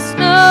as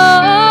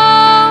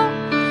snow.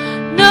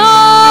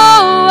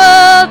 No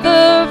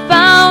other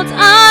fount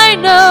I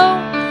know,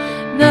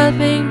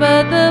 nothing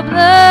but the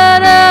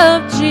blood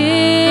of Jesus.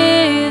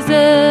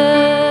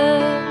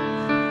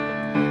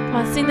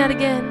 that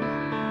again.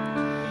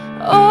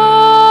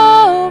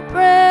 Oh,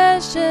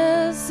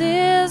 precious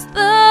is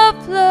the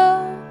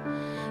flow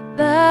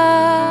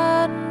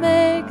that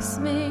makes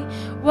me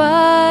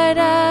white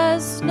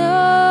as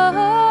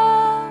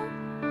snow.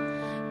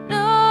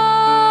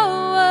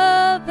 No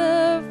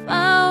other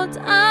fount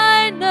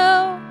I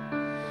know,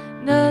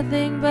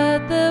 nothing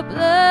but the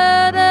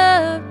blood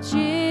of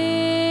Jesus.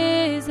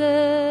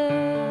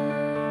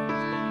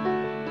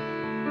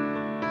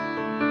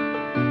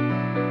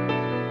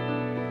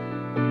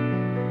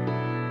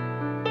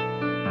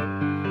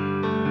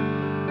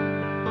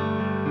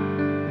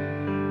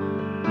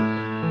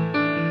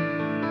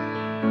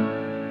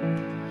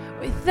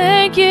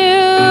 Thank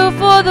you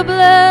for the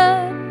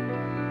blood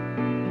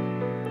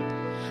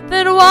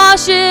that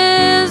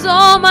washes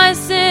all my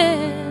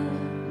sin.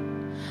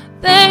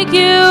 Thank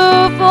you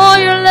for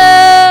your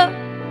love.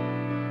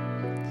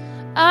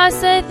 I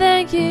say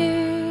thank you.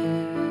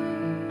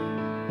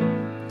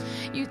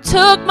 You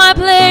took my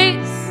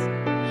place,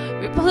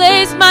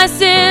 replaced my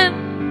sin.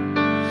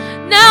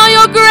 Now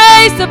your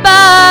grace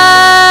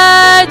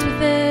abides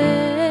within.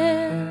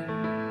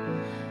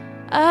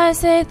 I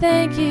say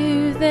thank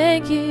you,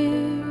 thank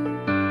you.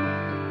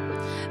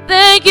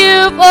 Thank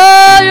you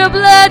for your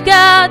blood,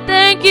 God.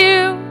 Thank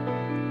you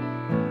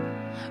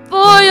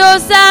for your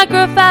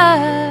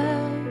sacrifice.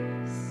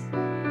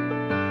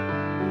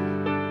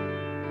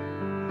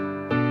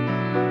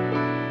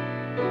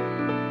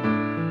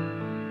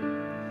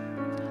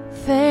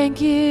 Thank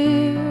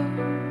you.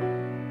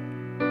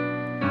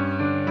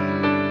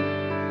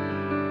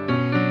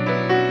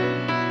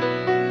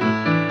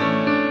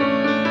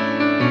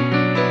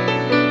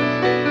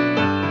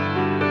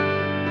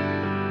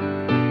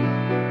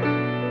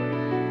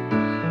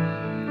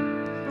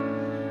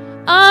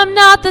 I'm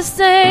not the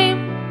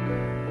same.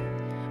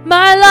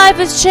 My life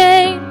has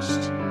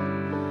changed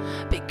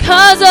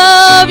because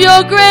of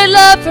your great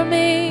love for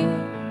me.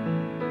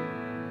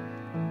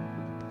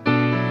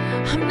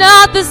 I'm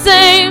not the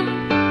same.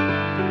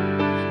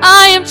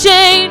 I am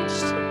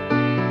changed.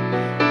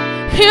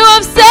 You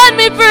have set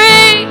me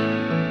free.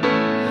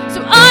 So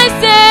I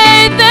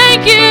say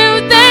thank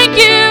you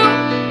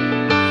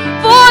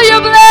for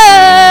your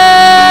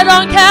blood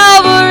on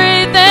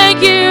Calvary. Thank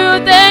you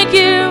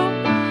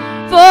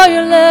for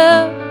your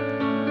love,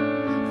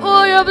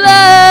 for your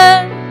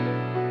blood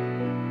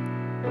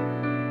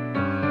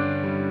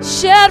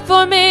shed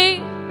for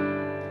me.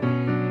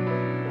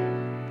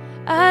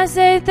 I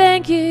say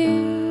thank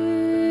you.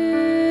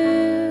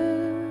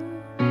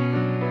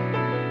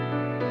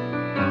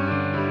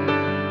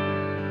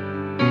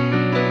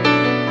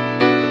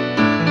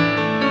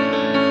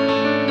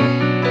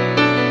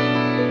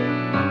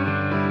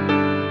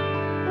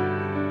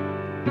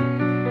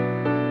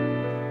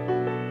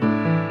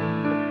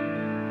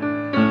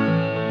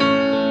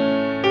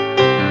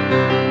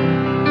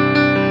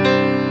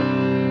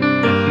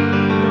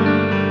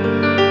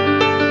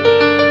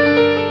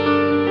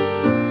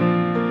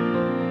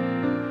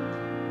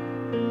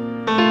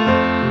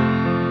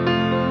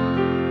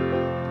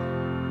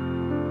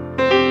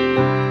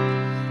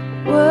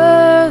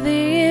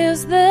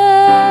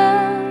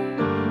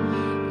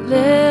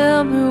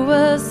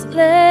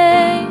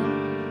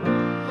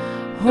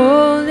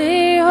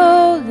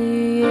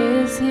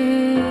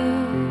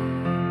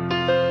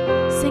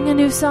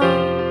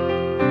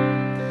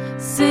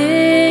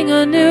 Sing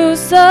a new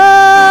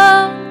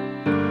song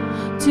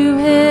to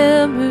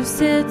him who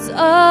sits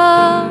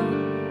on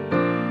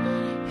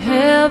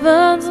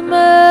heaven's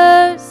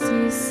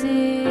mercy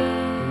seat.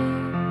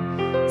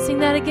 Sing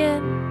that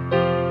again.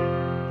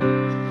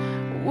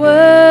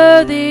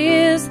 Worthy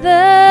is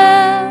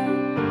the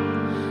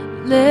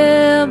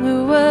Lamb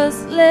who was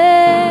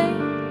slain.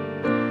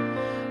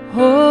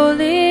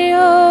 Holy,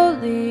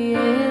 holy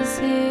is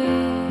he.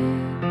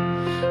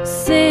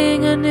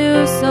 Sing a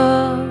new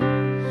song,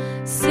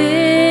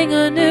 sing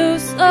a new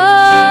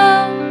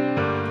song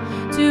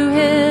to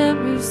him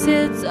who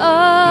sits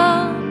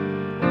on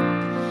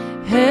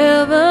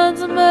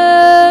heaven's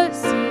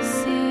mercy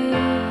seat.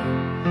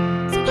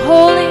 Sing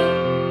holy,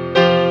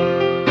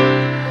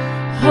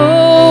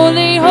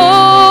 holy,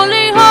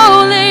 holy,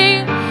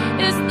 holy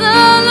is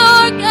the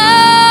Lord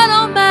God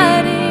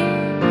Almighty,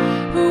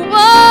 who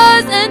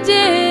was and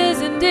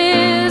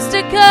is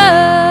to come.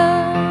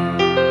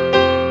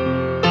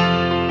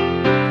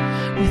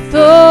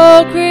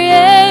 All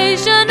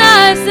creation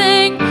I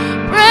sing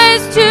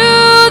praise to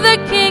the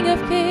King of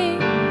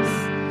Kings.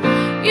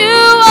 You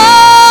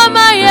are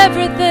my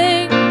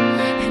everything,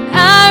 and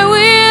I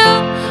will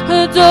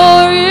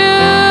adore you.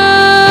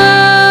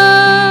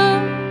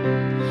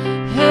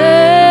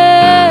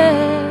 Hey,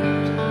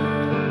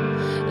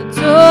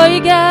 adore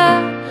you,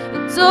 God,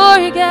 adore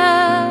you,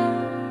 God.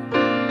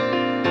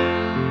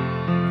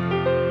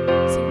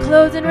 Sing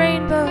clothed in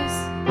rainbows,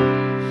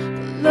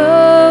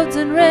 clothed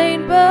in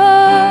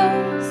rainbows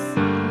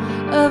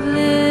of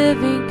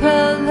living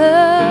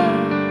color,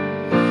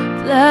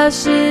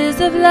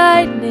 flashes of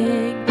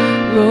lightning,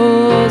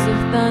 rolls of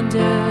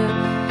thunder.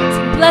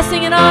 Some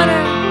blessing and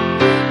honor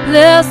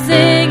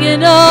blessing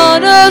and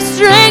honor,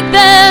 strength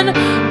and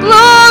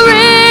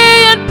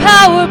glory and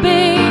power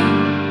be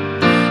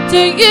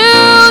to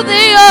you,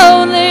 the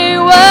only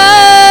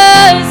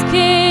wise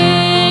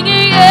King.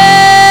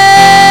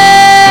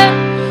 Yeah.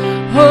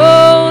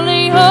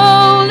 Holy,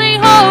 holy,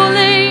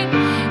 holy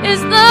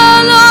is the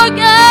Lord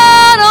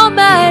God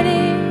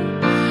Almighty,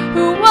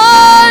 who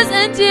was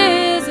and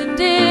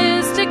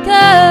is to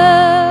come.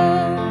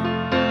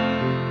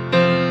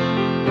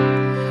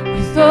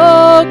 With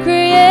all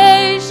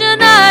creation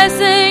I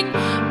sing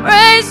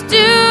praise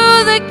to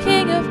the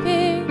King of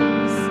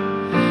Kings.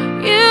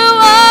 You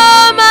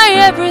are my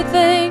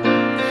everything,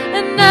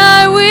 and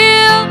I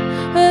will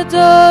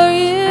adore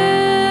you.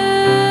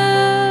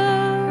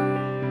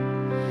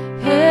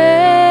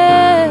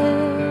 Hey.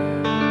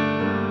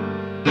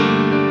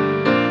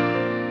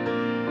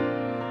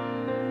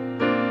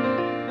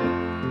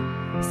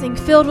 Sing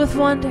filled with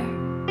wonder.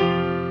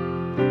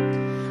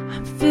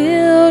 I'm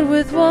filled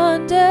with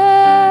wonder,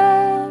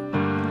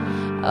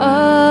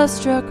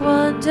 awestruck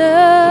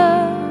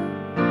wonder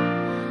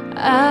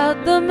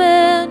at the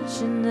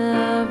mention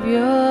of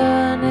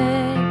your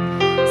name.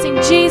 Sing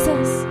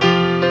Jesus.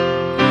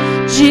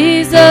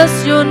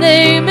 Jesus, your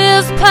name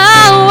is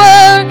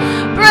power,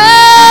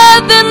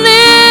 breath and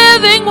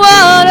living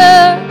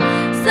water,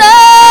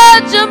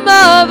 such a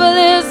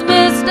marvelous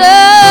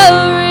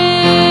mystery.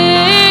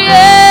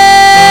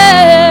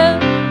 Yeah.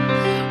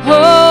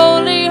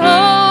 Holy,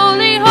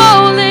 holy,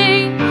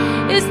 holy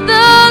is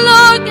the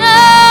Lord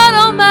God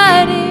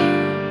Almighty,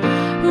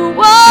 who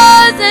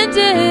was and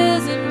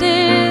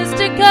is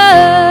to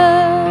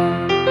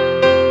come.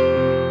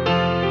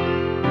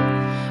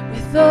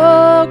 With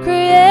all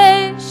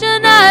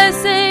creation I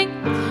sing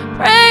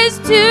praise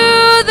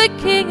to the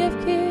King of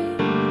Kings.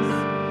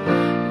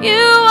 You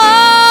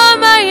are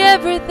my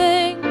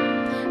everything,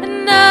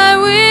 and I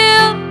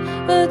will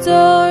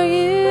adore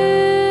you.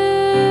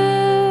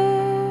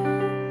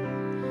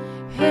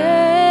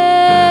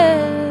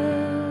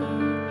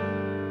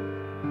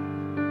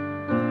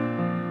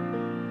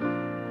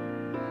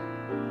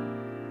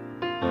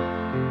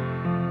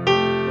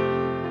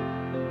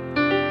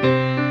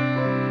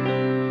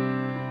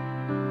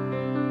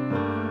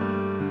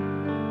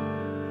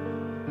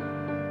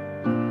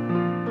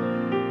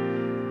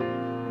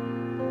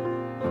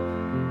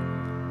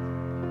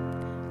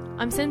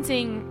 I'm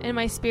sensing in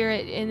my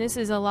spirit, and this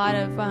is a lot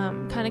of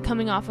kind of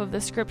coming off of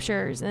the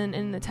scriptures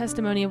and the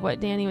testimony of what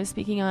Danny was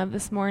speaking of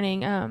this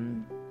morning.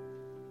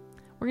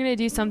 We're going to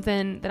do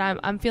something that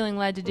I'm feeling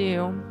led to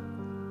do.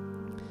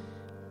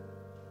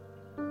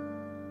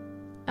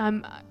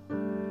 I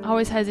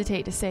always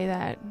hesitate to say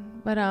that,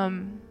 but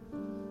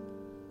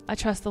I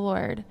trust the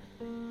Lord.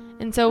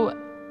 And so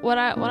what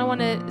I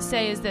want to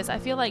say is this. I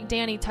feel like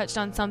Danny touched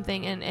on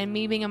something, and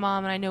me being a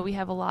mom, and I know we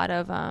have a lot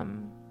of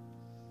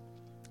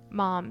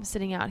moms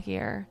sitting out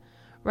here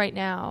right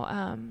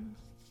now,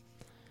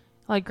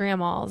 like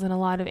grandmas and a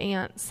lot of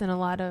aunts and a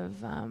lot of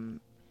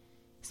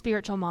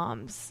spiritual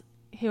moms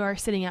who are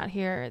sitting out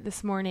here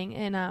this morning,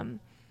 and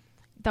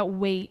that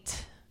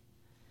weight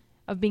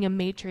of being a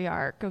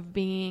matriarch, of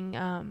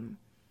being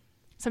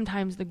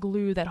sometimes the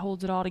glue that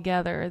holds it all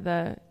together,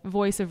 the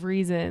voice of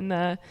reason,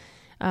 the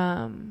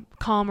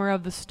calmer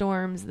of the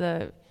storms,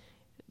 the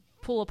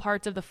pull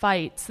aparts of the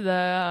fights,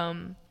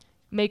 the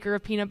maker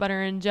of peanut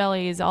butter and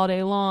jellies all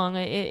day long.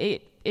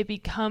 It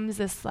becomes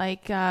this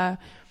like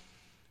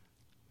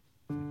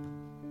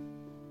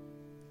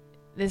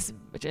this,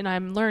 and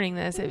I'm learning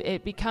this.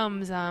 It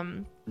becomes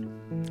a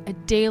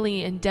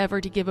daily endeavor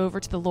to give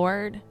over to the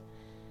Lord,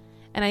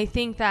 and I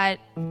think that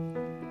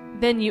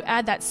then you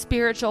add that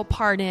spiritual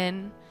part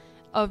in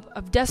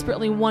of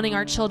desperately wanting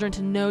our children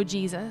to know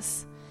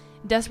Jesus,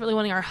 desperately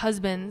wanting our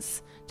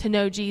husbands to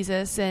know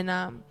Jesus, and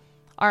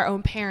our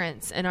own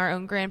parents and our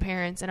own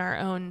grandparents and our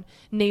own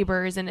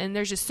neighbors. And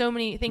there's just so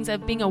many things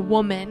of being a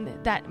woman,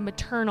 that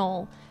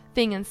maternal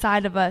thing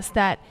inside of us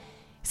that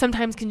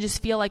sometimes can just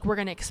feel like we're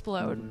going to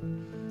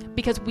explode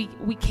because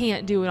we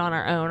can't do it on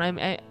our own.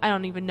 I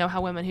don't even know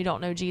how women who don't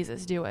know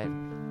Jesus do it.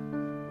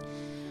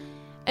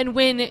 And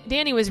when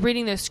Danny was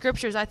reading those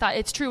scriptures, I thought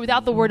it's true.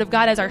 Without the word of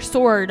God as our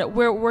sword,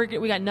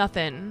 we got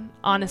nothing,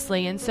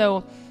 honestly. And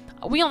so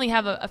we only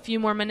have a few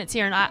more minutes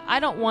here, and I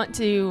don't want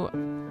to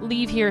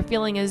leave here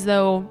feeling as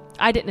though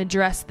I didn't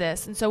address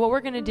this. And so what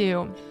we're going to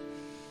do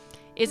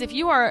is, if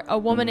you are a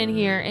woman in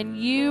here and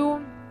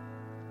you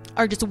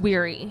are just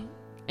weary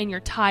and you're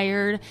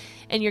tired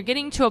and you're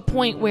getting to a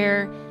point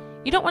where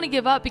you don't want to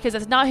give up because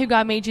that's not who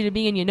God made you to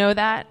be, and you know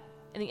that,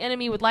 and the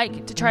enemy would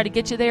like to try to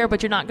get you there,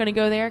 but you're not going to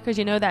go there because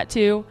you know that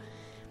too.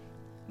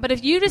 But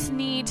if you just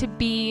need to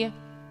be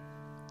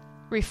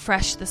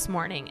refreshed this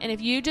morning, and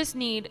if you just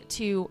need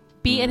to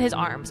be in his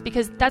arms,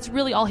 because that's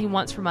really all he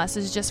wants from us,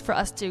 is just for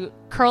us to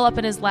curl up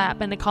in his lap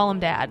and to call him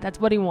dad. That's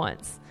what he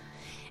wants.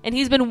 And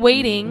he's been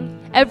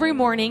waiting every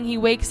morning. He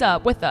wakes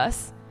up with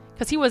us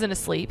because he wasn't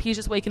asleep. He's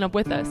just waking up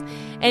with us.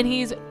 And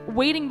he's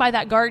waiting by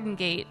that garden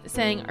gate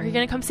saying, are you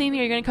going to come see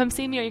me? Are you going to come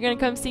see me? Are you going to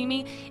come see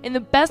me? And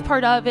the best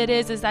part of it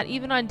is that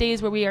even on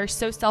days where we are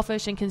so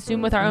selfish and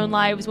consumed with our own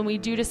lives, when we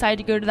do decide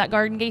to go to that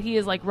garden gate, he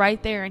is like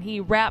right there, and he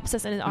wraps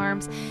us in his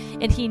arms,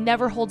 and he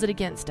never holds it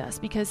against us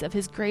because of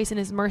his grace and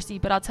his mercy.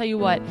 But I'll tell you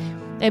what,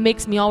 it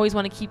makes me always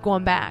want to keep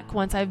going back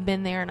once I've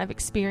been there and I've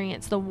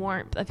experienced the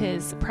warmth of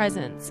his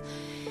presence.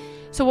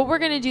 So what we're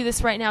going to do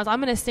this right now is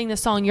I'm going to sing the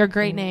song, Your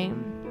Great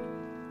Name.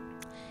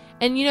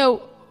 And you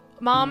know,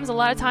 moms, a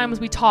lot of times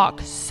we talk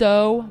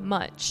so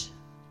much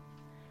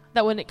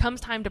that when it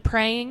comes time to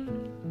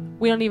praying,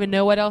 we don't even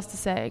know what else to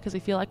say because we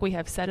feel like we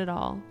have said it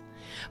all.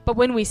 But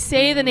when we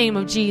say the name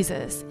of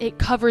Jesus, it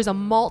covers a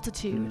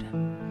multitude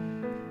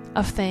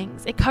of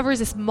things. It covers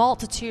this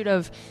multitude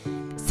of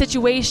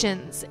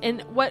situations.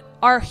 And what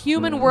our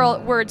human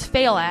words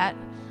fail at,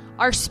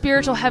 our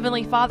spiritual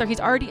Heavenly Father,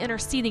 He's already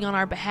interceding on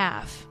our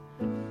behalf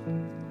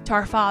to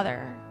our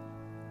Father.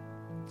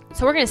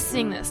 So we're going to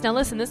sing this. Now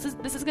listen, this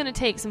is going to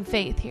take some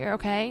faith here,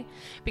 okay?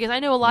 Because I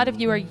know a lot of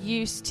you are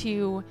used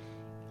to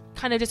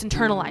kind of just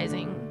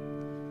internalizing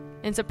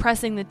and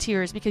suppressing the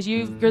tears because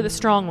you're the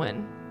strong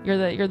one.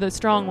 You're the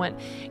strong one.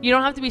 You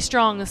don't have to be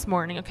strong this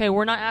morning, okay?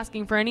 We're not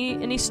asking for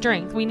any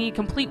strength. We need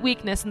complete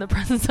weakness in the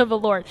presence of the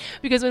Lord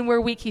because when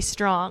we're weak, He's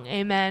strong.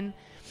 Amen.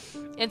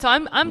 And so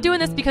I'm doing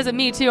this because of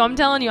me too. I'm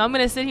telling you, I'm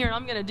going to sit here and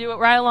I'm going to do it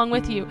right along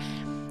with you.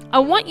 I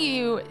want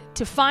you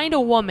to find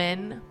a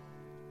woman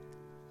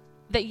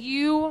that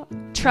you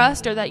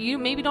trust or that you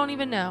maybe don't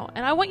even know.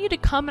 And I want you to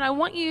come and I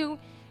want you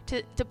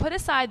to put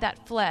aside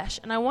that flesh.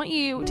 And I want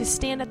you to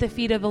stand at the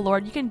feet of the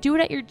Lord. You can do it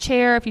at your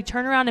chair if you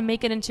turn around and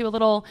make it into a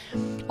little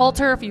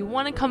altar, if you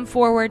want to come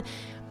forward.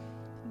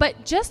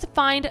 But just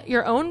find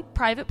your own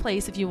private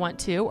place if you want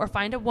to, or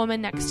find a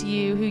woman next to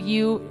you who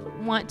you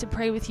want to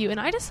pray with you. And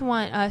I just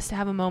want us to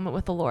have a moment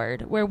with the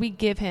Lord where we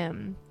give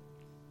Him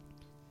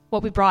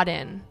what we brought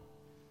in.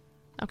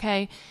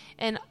 Okay?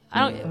 And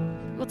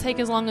we'll take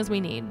as long as we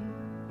need.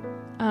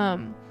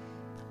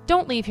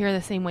 Don't leave here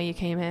the same way you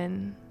came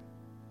in.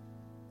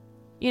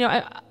 You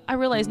know, I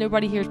realize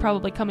nobody here is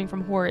probably coming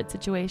from horrid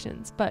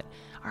situations, but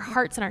our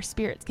hearts and our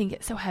spirits can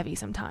get so heavy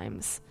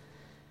sometimes.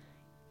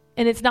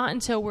 And it's not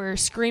until we're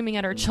screaming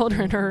at our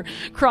children or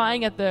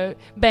crying at the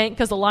bank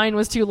because the line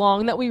was too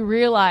long that we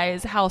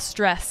realize how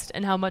stressed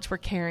and how much we're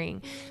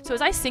carrying. So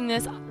as I sing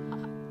this,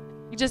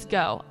 you just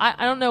go.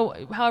 I don't know,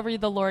 however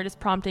the Lord is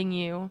prompting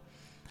you,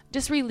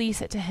 just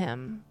release it to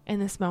Him in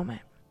this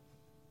moment.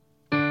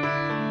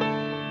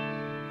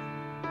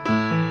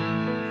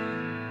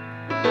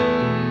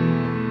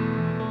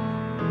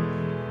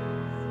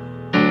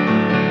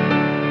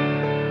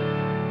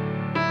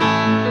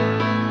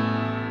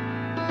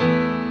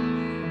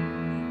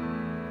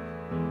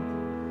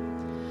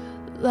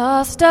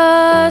 Lost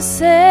are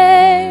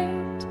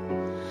saved,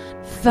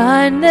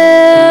 find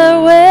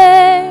their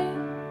way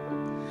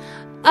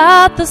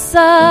at the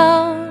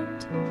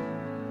sound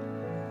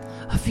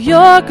of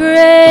your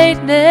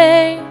great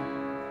name.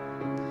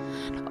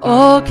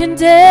 All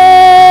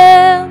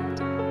condemned,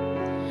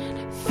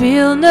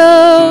 feel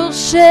no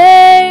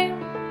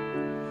shame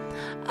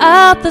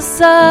at the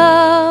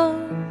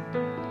sound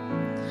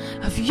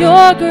of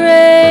your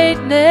great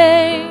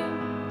name.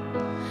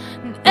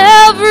 And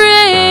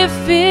every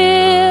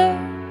fear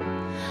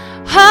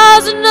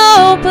has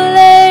no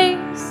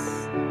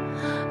place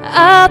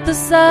at the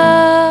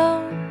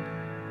sound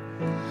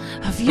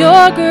of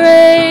your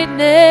great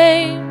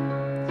name.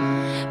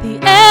 The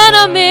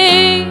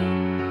enemy,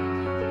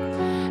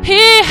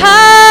 he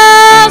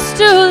has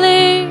to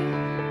leave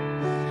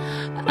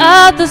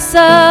at the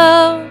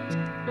sound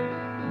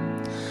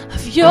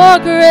of your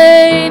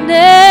great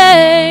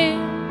name.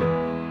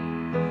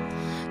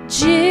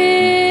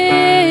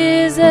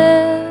 Jesus,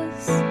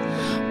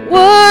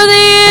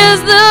 worthy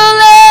is the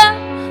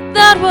Lamb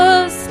that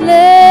was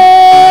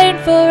slain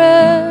for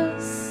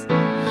us.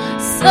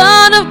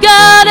 Son of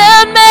God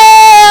and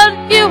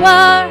man, you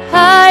are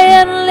high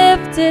and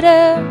lifted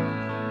up,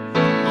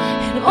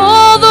 and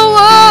all the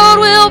world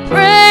will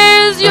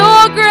praise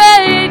your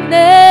great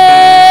name.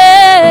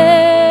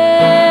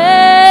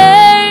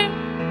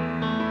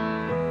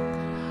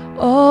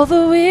 All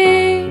the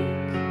weak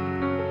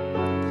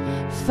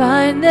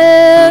find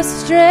their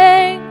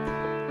strength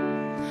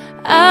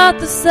at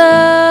the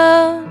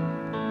sound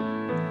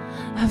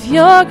of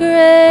your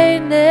great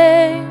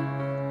name.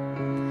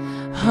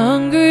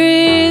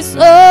 Hungry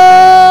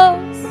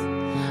souls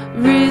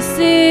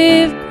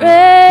receive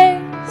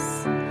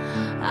grace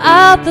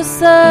at the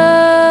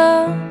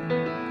sound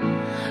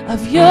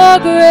of your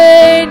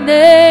great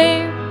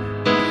name.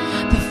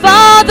 The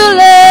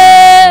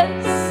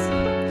fatherless,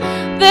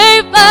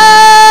 they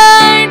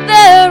find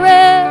their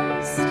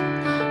rest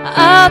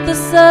at the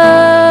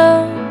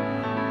sound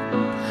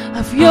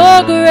of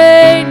your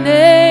great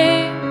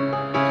name.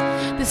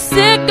 The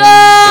sick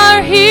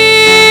are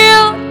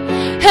healed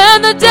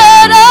and the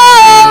dead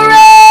are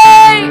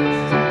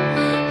raised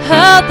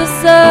at the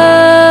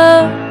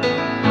sound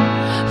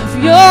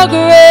of your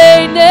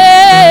great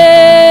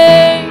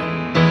name.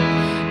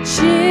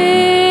 Jesus.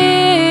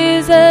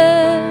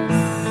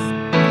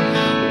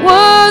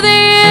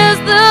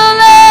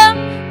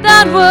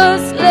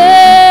 was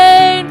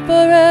slain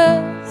for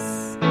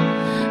us.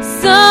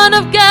 Son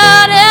of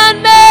God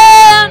and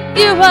man,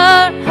 you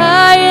are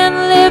high and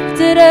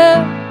lifted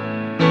up,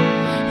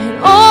 and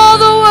all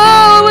the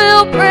world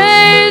will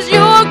praise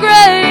your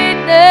great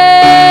name.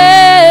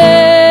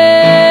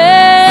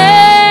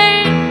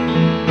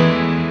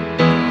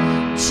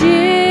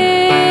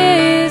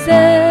 Jesus,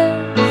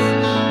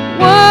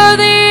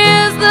 worthy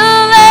is the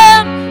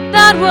Lamb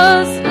that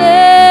was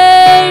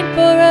slain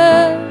for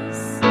us.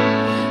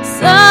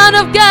 Son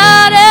of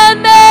God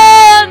and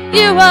man,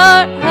 you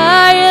are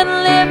high and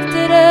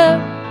lifted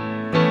up,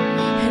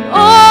 and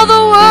all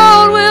the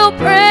world will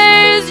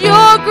praise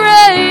your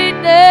great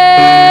name.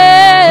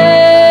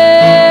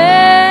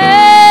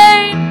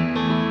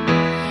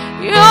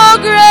 Your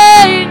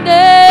great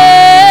name.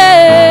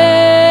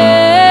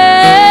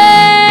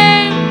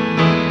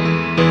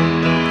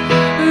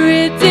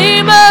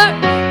 Redeemer,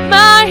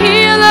 my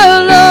healer,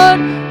 Lord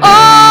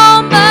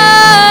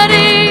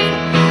Almighty.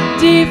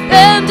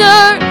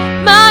 Defender,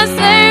 my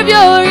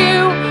Savior, you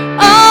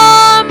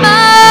are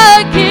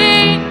my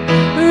King.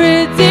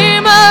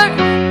 Redeemer,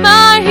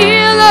 my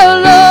healer,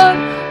 Lord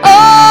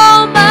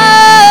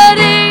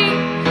Almighty.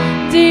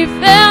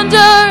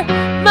 Defender,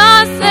 my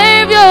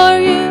Savior,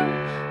 you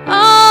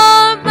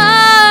are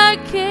my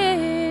King.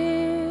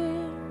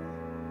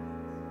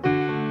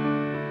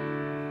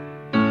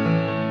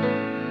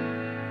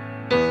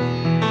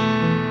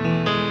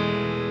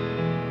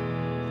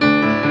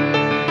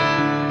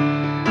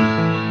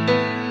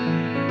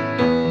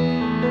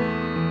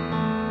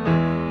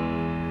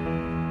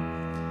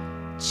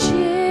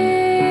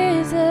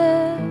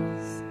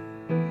 Jesus,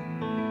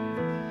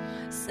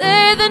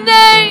 say the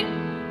name.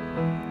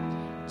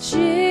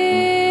 Jesus,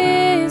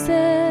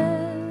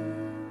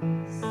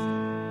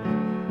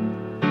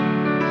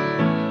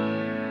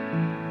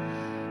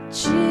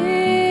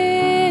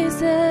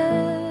 Jesus,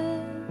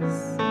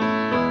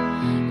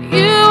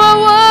 you are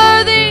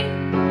worthy.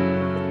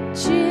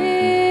 Jesus,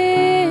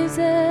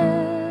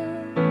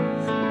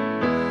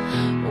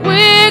 we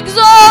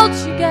exalt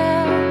you,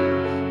 God.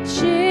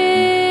 Jesus,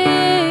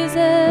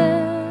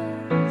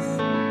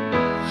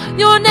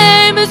 your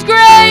name is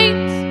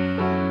great.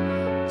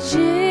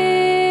 Jesus,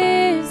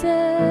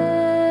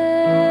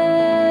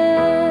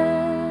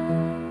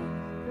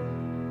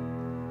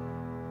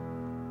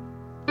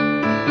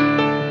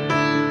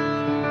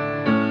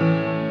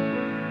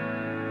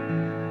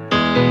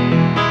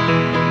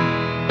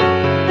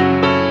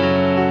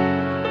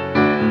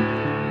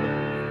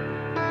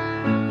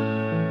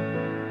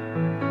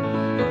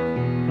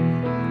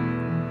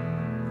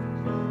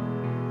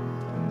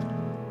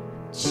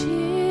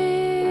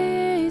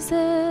 Jesus,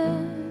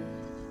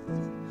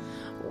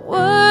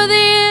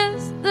 worthy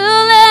is the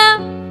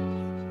Lamb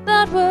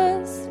that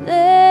was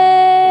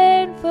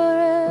slain for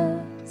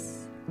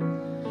us.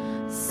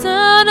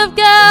 Son of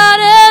God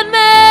and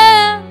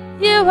man,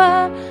 you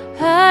are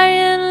high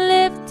and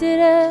lifted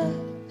up,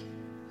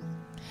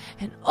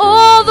 and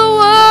all the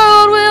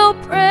world will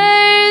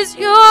praise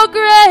your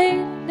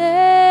great name.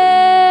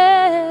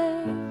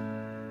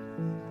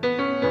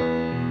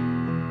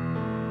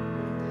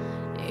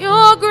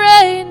 Your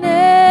great name.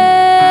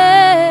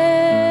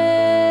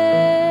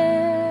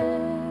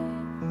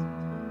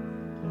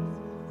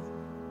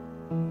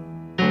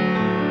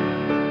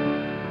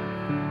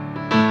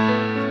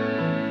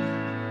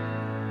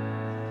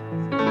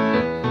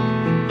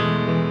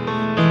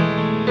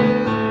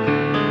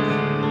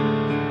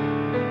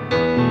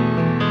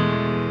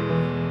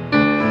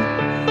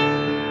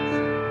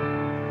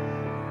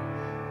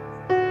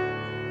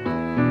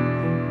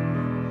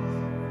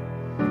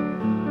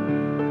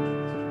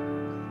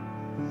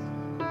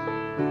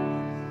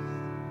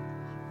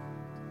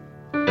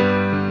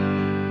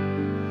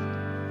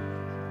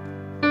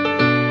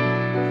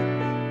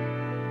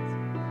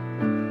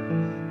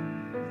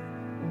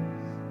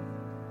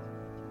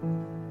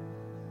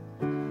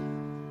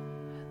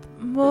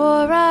 The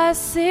more I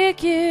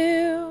seek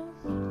you,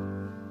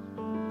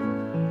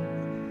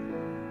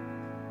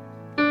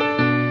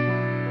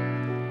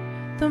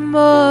 the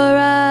more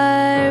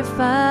I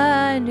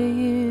find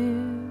you.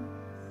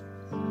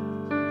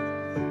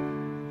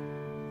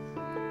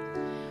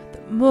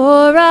 The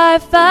more I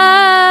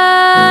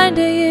find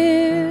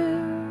you,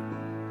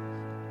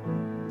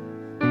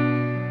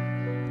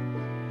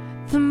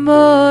 the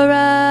more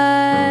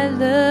I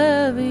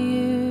love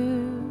you.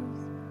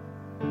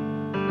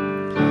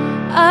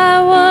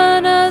 I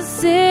wanna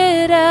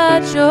sit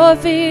at your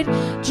feet,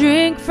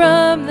 drink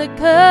from the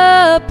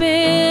cup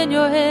in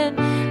your hand,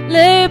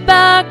 lay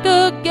back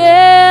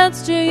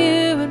against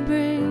you and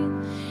breathe.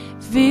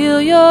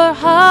 Feel your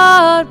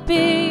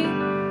heartbeat.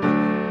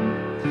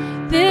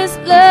 This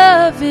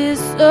love is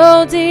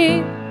so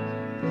deep,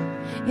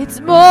 it's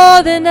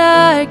more than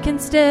I can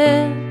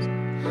stand.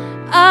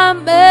 I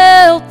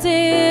melt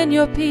in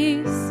your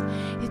peace,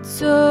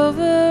 it's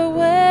overwhelming.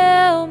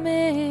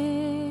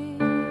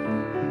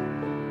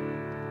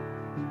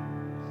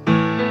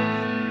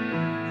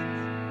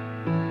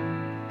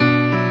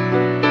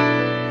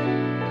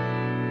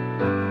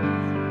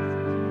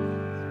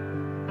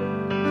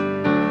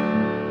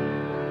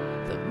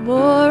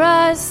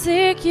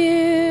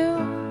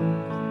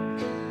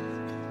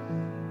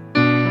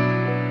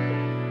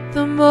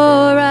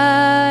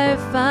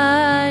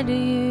 find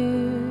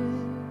you,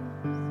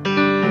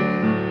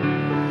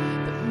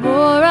 the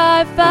more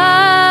I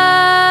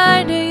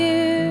find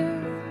you,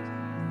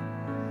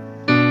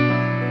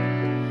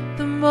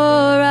 the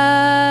more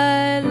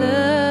I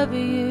love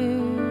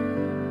you.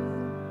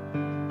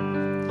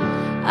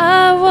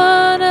 I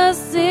wanna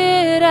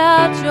sit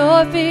at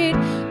your feet,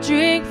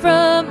 drink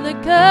from the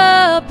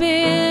cup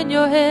in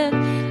your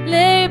hand,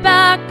 lay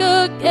back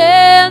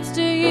against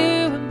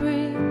you and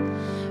breathe,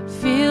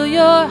 feel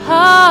your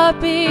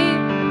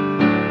heartbeat.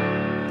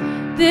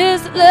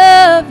 This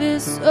love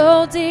is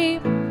so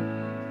deep,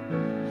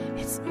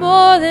 it's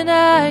more than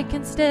I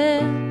can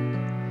stand.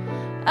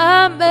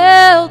 I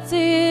melt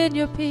in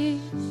your peace,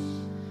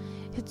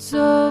 it's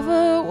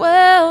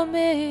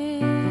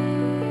overwhelming.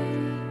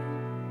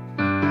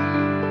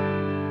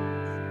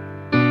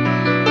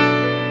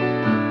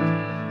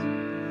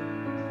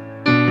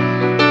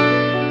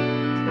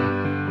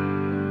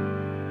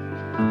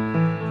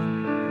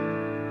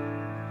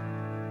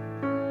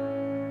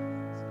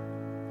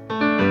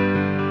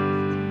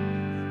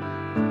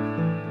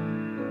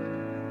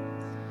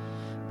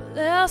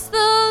 Bless the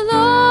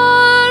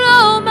Lord,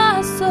 oh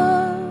my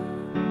soul,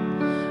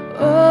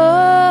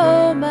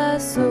 oh my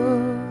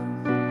soul.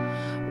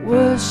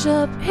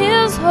 Worship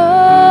His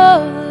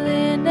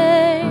holy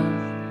name.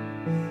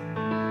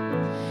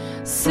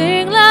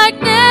 Sing like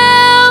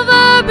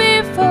never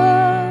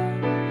before,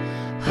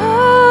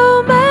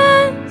 oh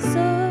my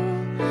soul.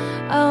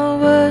 I'll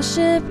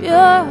worship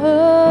Your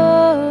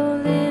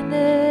holy name.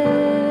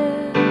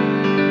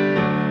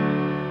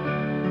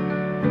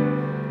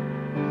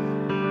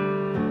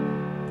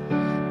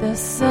 The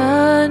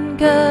sun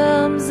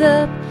comes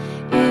up,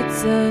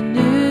 it's a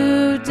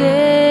new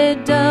day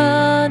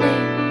dawning.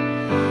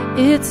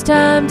 It's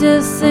time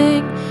to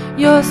sing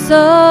Your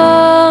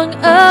song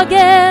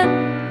again.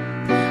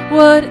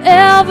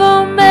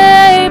 Whatever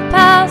may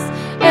pass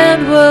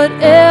and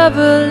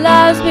whatever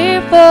lies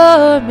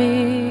before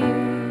me,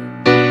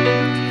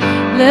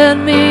 let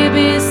me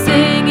be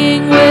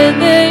singing when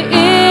the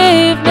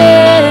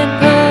evening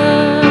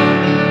comes.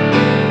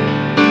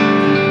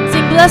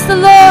 Sing, bless the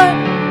Lord.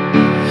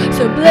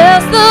 So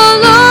bless the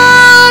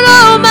Lord,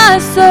 oh my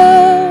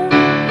soul,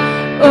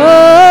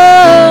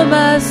 oh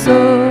my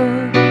soul.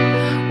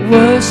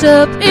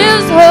 Worship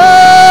His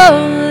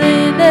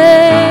holy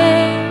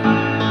name.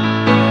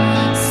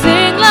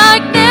 Sing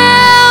like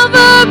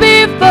never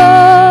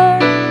before,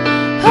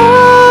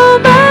 oh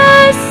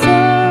my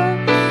soul.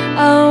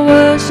 I'll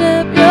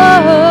worship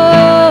Your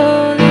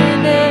holy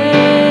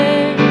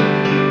name.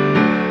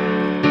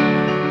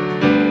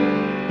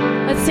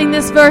 Let's sing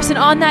this verse. And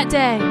on that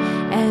day,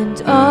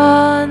 and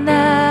on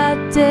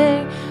that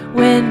day,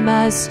 when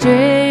my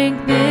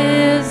strength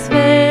is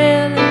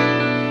failing,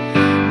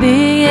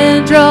 the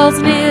end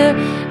draws near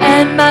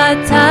and my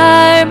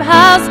time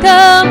has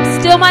come,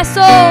 still my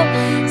soul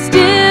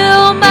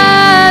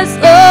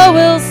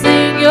will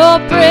sing Your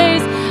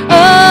praise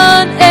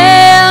unending.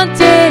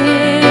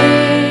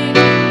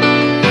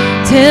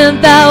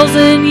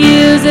 10,000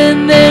 years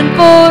and then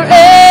forevermore.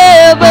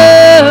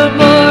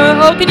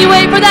 Oh, can you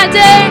wait for that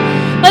day?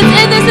 Let's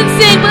end this and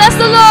sing, bless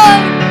the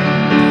Lord.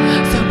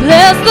 So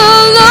bless the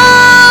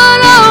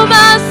Lord, oh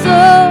my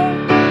soul,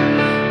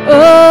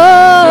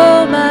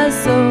 oh my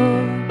soul.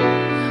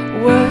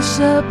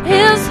 Worship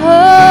His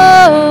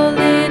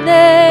holy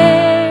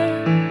name.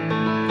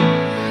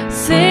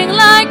 Sing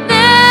like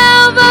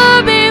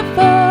never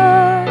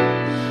before,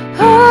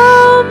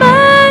 oh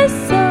my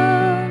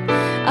soul.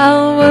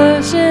 I'll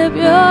worship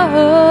Your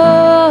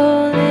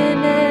holy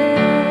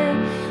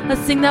name.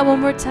 Let's sing that one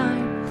more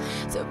time.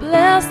 So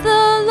bless the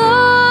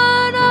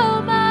Lord,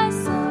 oh my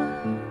soul,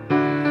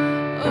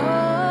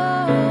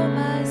 oh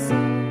my soul.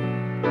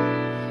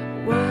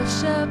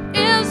 Worship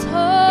His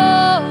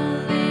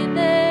holy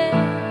name.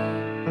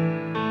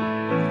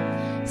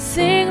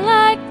 Sing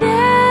like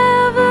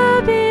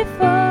never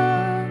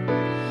before,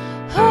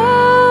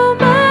 oh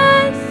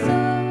my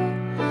soul.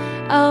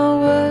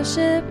 I'll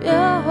worship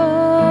Your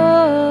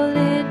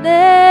holy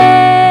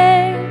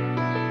name.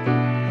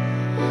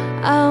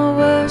 I'll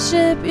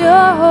worship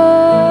Your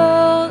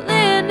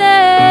holy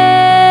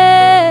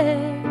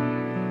name.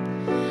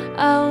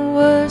 I'll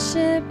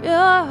worship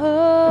Your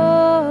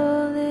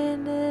holy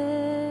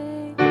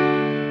name.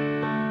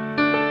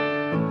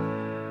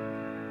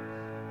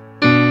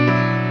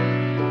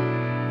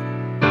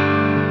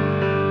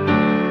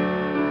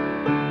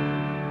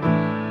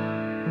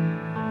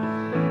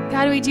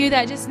 God, we do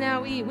that just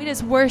now. We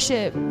just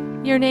worship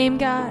Your name,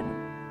 God.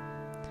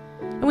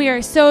 And we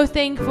are so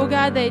thankful,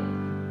 God, that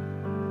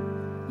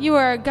You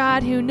are a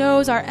God who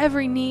knows our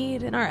every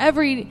need and our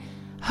every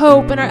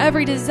hope and our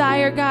every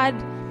desire, God.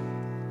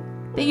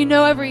 That You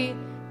know every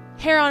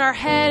hair on our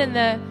head and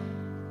the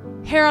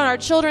hair on our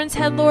children's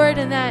head, Lord,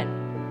 and that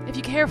if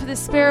You care for the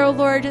sparrow,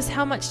 Lord, just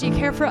how much do You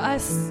care for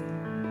us?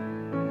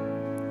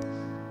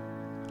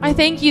 I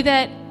thank You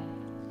that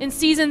in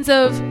seasons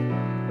of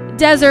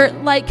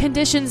desert-like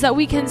conditions that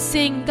we can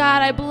sing,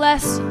 God, I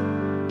bless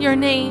Your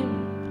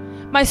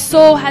name. My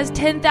soul has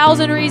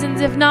 10,000 reasons,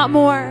 if not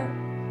more,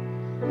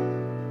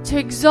 to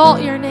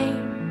exalt your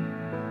name.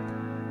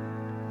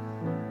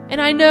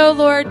 And I know,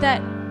 Lord,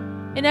 that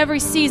in every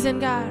season,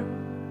 God,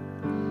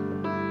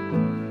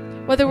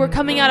 whether we're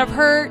coming out of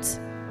hurt,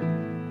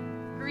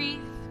 grief,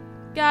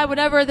 God,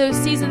 whatever those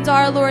seasons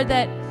are, Lord,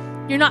 that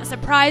you're not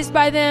surprised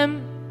by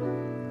them,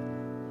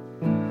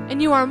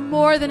 and you are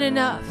more than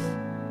enough,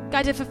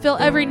 God, to fulfill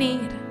every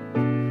need.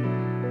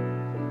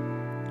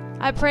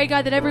 I pray,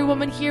 God, that every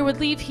woman here would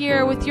leave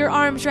here with your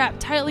arms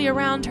wrapped tightly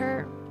around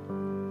her.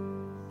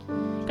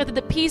 God, that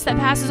the peace that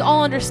passes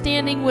all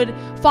understanding would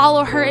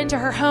follow her into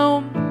her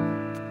home,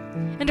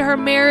 into her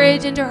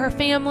marriage, into her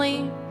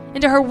family,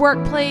 into her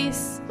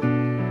workplace.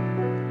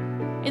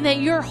 And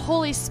that your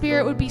Holy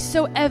Spirit would be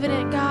so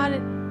evident,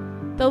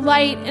 God, the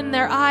light in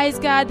their eyes,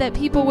 God, that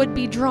people would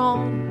be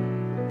drawn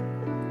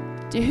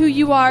to who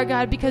you are,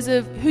 God, because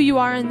of who you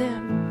are in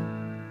them.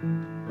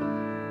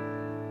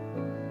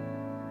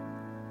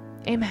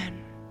 Amen.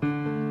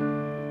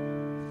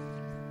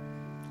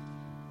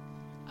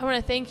 I want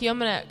to thank you. I'm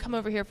going to come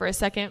over here for a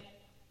second,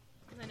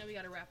 because I know we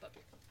got to wrap up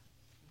here.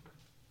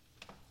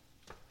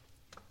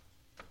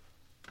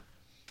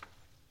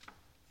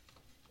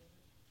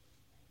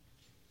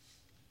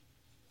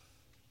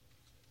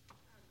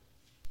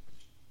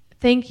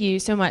 Thank you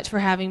so much for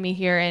having me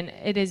here, and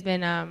it has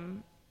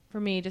been, for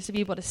me, just to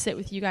be able to sit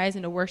with you guys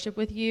and to worship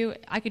with you.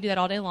 I could do that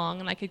all day long,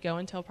 and I could go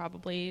until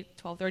probably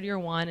 12:30 or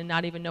 1 and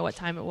not even know what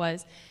time it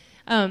was.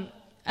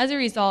 As a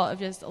result of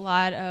just a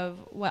lot of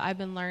what I've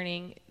been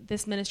learning,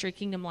 this ministry,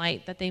 Kingdom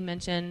Light, that they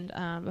mentioned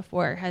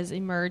before, has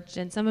emerged,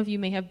 and some of you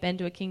may have been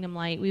to a Kingdom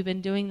Light. We've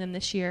been doing them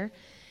this year,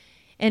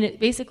 and it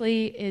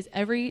basically is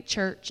every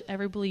church,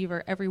 every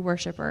believer, every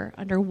worshiper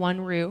under one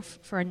roof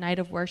for a night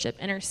of worship,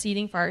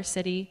 interceding for our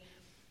city,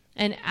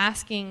 and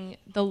asking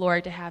the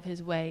Lord to have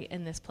his way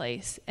in this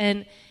place.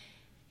 And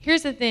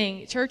here's the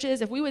thing,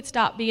 churches, if we would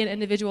stop being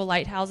individual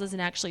lighthouses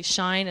and actually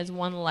shine as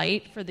one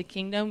light for the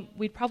kingdom,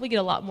 we'd probably get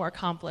a lot more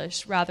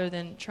accomplished rather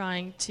than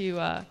trying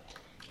to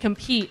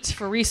compete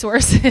for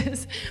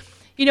resources.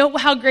 You know,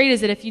 how great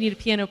is it if you need a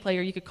piano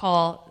player, you could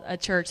call a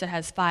church that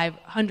has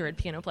 500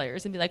 piano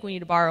players and be like, we need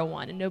to borrow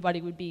one, and nobody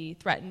would be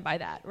threatened by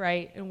that,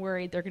 right? And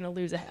worried they're going to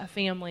lose a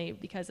family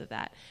because of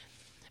that.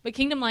 But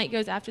Kingdom Light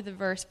goes after the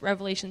verse,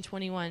 Revelation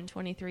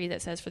 21:23,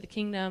 that says, for the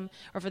kingdom,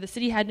 or for the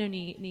city had no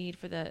need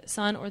for the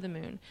sun or the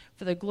moon,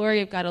 for the glory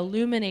of God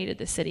illuminated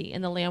the city,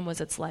 and the Lamb was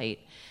its light.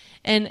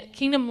 And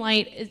Kingdom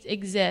Light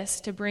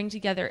exists to bring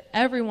together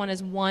everyone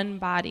as one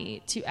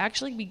body, to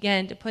actually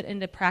begin to put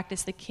into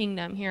practice the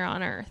kingdom here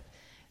on earth.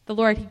 The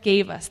Lord, he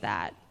gave us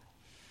that.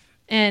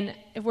 And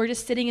if we're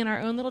just sitting in our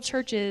own little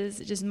churches,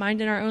 just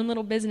minding our own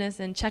little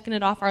business and checking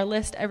it off our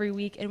list every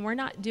week, and we're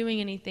not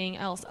doing anything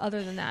else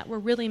other than that, we're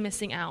really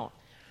missing out.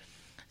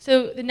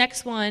 So the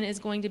next one is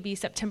going to be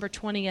September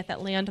 20th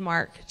at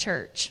Landmark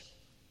Church.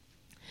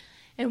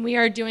 And we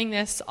are doing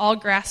this all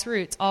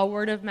grassroots, all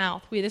word of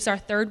mouth. This is our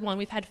third one.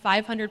 We've had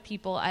 500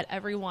 people at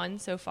every one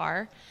so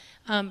far.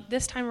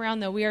 This time around,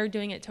 though, we are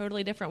doing it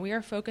totally different. We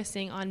are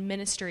focusing on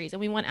ministries,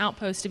 and we want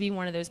Outpost to be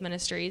one of those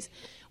ministries.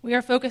 We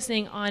are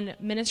focusing on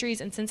ministries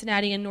in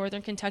Cincinnati and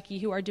Northern Kentucky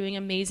who are doing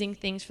amazing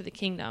things for the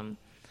kingdom.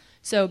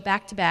 So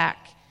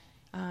back-to-back,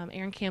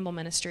 Aaron Campbell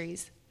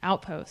Ministries,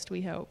 Outpost,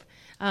 we hope,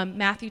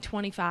 Matthew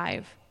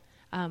 25,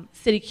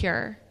 City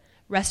Cure,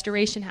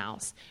 Restoration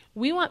House.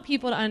 We want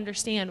people to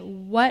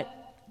understand what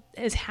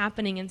is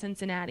happening in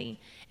Cincinnati,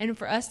 and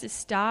for us to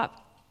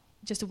stop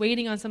just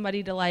waiting on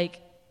somebody to,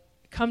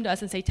 come to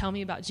us and say, tell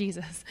me about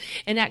Jesus,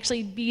 and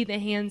actually be the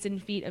hands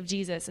and feet of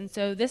Jesus. And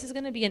so this is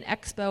going to be an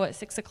expo at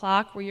 6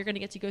 o'clock where you're going to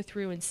get to go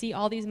through and see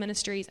all these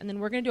ministries, and then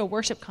we're going to do a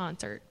worship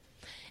concert.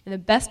 And the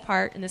best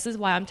part, and this is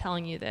why I'm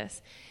telling you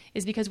this,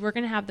 is because we're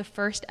going to have the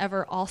first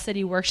ever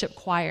all-city worship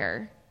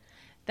choir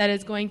that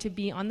is going to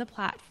be on the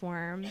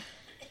platform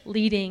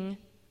leading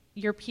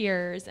your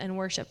peers in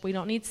worship. We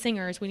don't need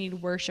singers, we need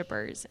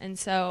worshipers. And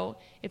so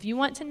if you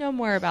want to know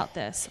more about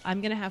this, I'm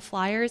going to have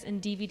flyers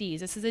and DVDs.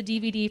 This is a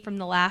DVD from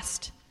the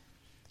last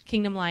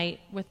Kingdom Light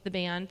with the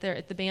band.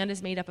 The band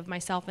is made up of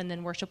myself and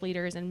then worship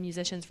leaders and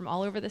musicians from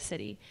all over the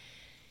city.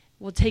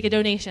 We'll take a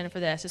donation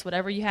for this, just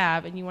whatever you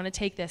have, and you want to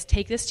take this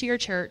to your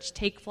church,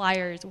 take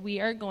flyers.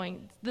 The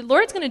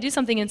Lord's going to do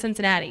something in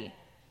Cincinnati.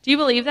 Do you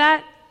believe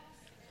that?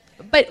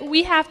 But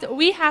we have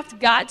to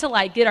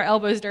get our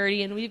elbows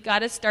dirty, and we've got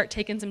to start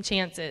taking some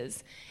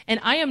chances. And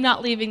I am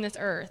not leaving this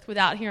earth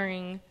without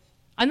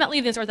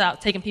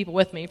taking people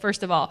with me,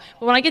 first of all.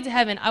 But when I get to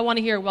heaven, I want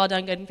to hear, well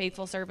done, good and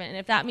faithful servant. And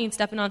if that means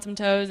stepping on some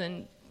toes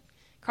and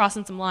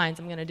crossing some lines,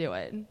 I'm going to do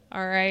it.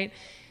 All right?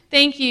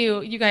 Thank you,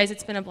 you guys.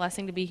 It's been a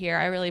blessing to be here.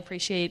 I really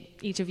appreciate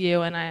each of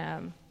you,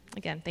 and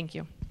again, thank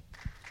you.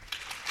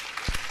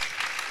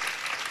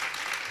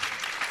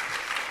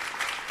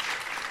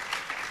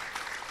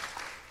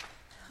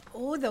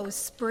 Oh, those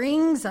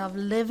springs of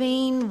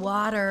living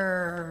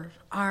water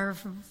are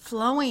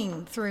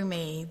flowing through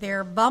me.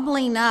 They're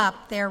bubbling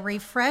up. They're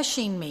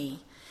refreshing me.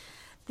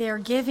 They're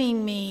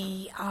giving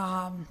me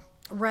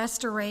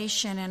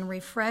restoration and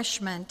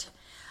refreshment.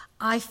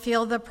 I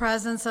feel the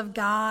presence of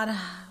God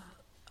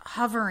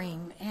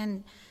hovering,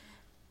 and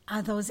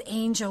those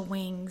angel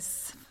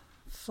wings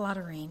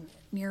fluttering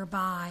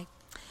nearby.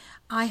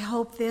 I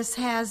hope this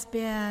has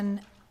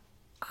been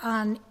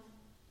an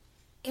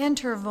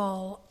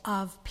interval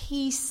of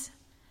peace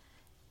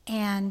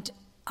and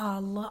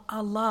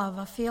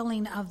a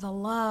feeling of the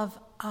love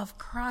of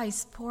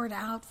Christ poured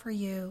out for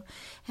you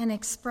and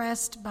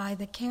expressed by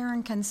the care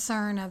and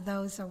concern of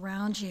those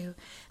around you,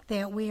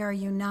 that we are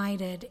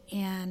united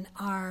in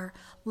our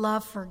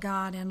love for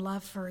God and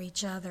love for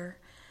each other.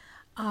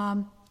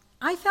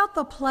 I felt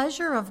the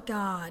pleasure of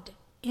God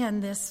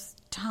in this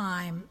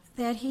time,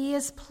 that he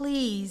is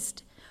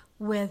pleased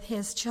with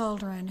his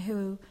children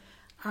who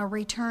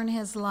return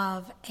his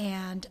love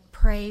and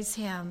praise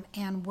him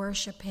and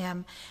worship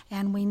him.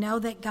 And we know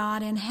that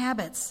God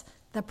inhabits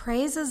the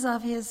praises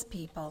of his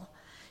people.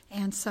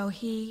 And so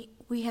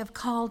we have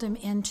called him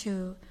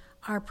into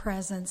our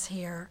presence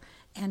here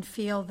and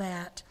feel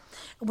that.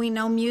 We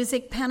know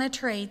music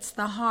penetrates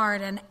the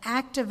heart and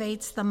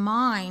activates the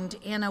mind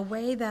in a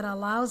way that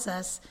allows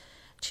us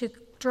to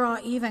draw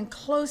even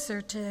closer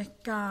to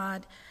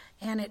God,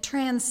 and it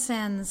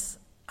transcends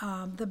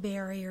the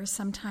barriers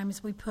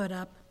sometimes we put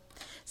up.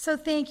 So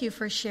thank you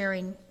for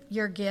sharing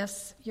your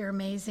gifts, your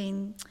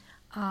amazing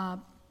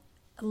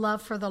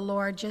love for the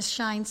Lord just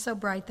shines so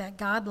bright. That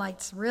God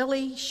light's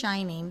really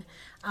shining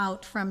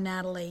out from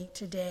Natalie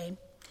today.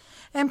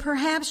 And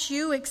perhaps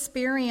you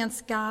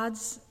experienced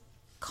God's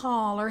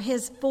call or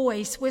his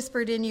voice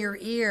whispered in your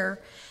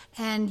ear,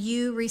 and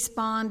you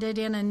responded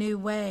in a new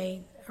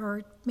way,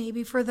 or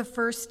maybe for the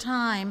first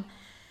time.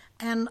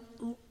 And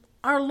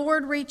our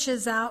Lord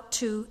reaches out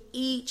to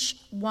each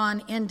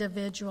one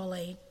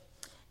individually.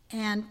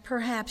 And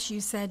perhaps you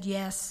said,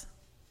 yes,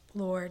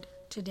 Lord,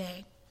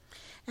 today.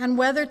 And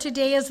whether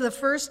today is the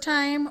first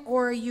time,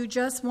 or you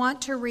just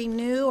want to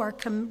renew or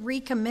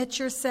recommit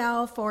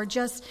yourself, or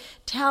just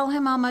tell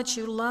him how much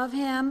you love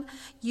him,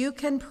 you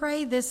can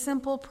pray this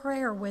simple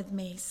prayer with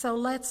me. So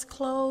let's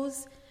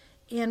close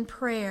in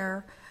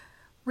prayer,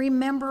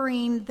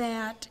 remembering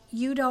that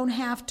you don't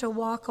have to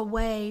walk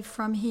away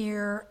from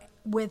here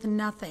with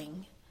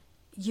nothing.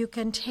 You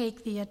can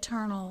take the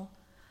eternal,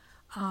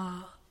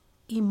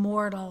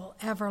 immortal,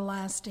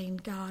 everlasting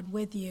God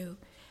with you.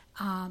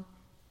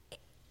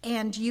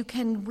 And you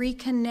can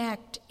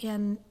reconnect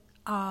in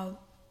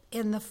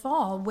the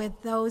fall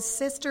with those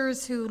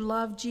sisters who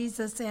love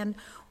Jesus and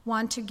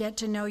want to get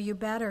to know you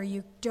better.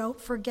 You don't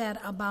forget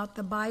about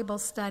the Bible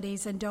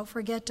studies, and don't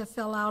forget to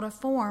fill out a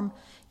form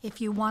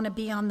if you want to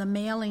be on the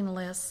mailing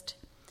list.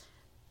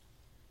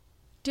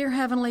 Dear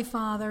Heavenly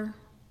Father,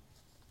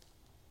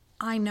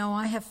 I know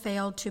I have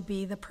failed to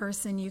be the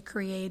person you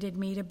created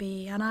me to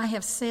be, and I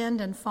have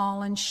sinned and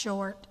fallen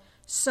short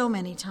so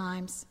many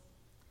times.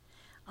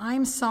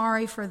 I'm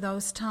sorry for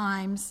those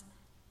times,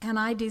 and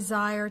I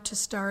desire to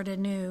start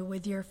anew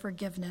with your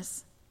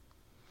forgiveness.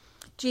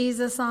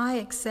 Jesus, I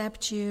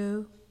accept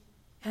you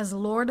as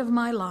Lord of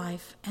my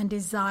life and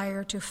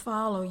desire to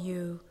follow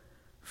you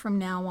from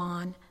now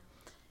on.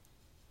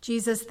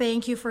 Jesus,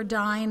 thank you for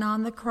dying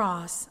on the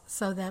cross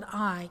so that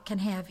I can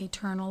have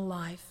eternal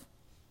life.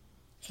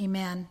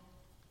 Amen.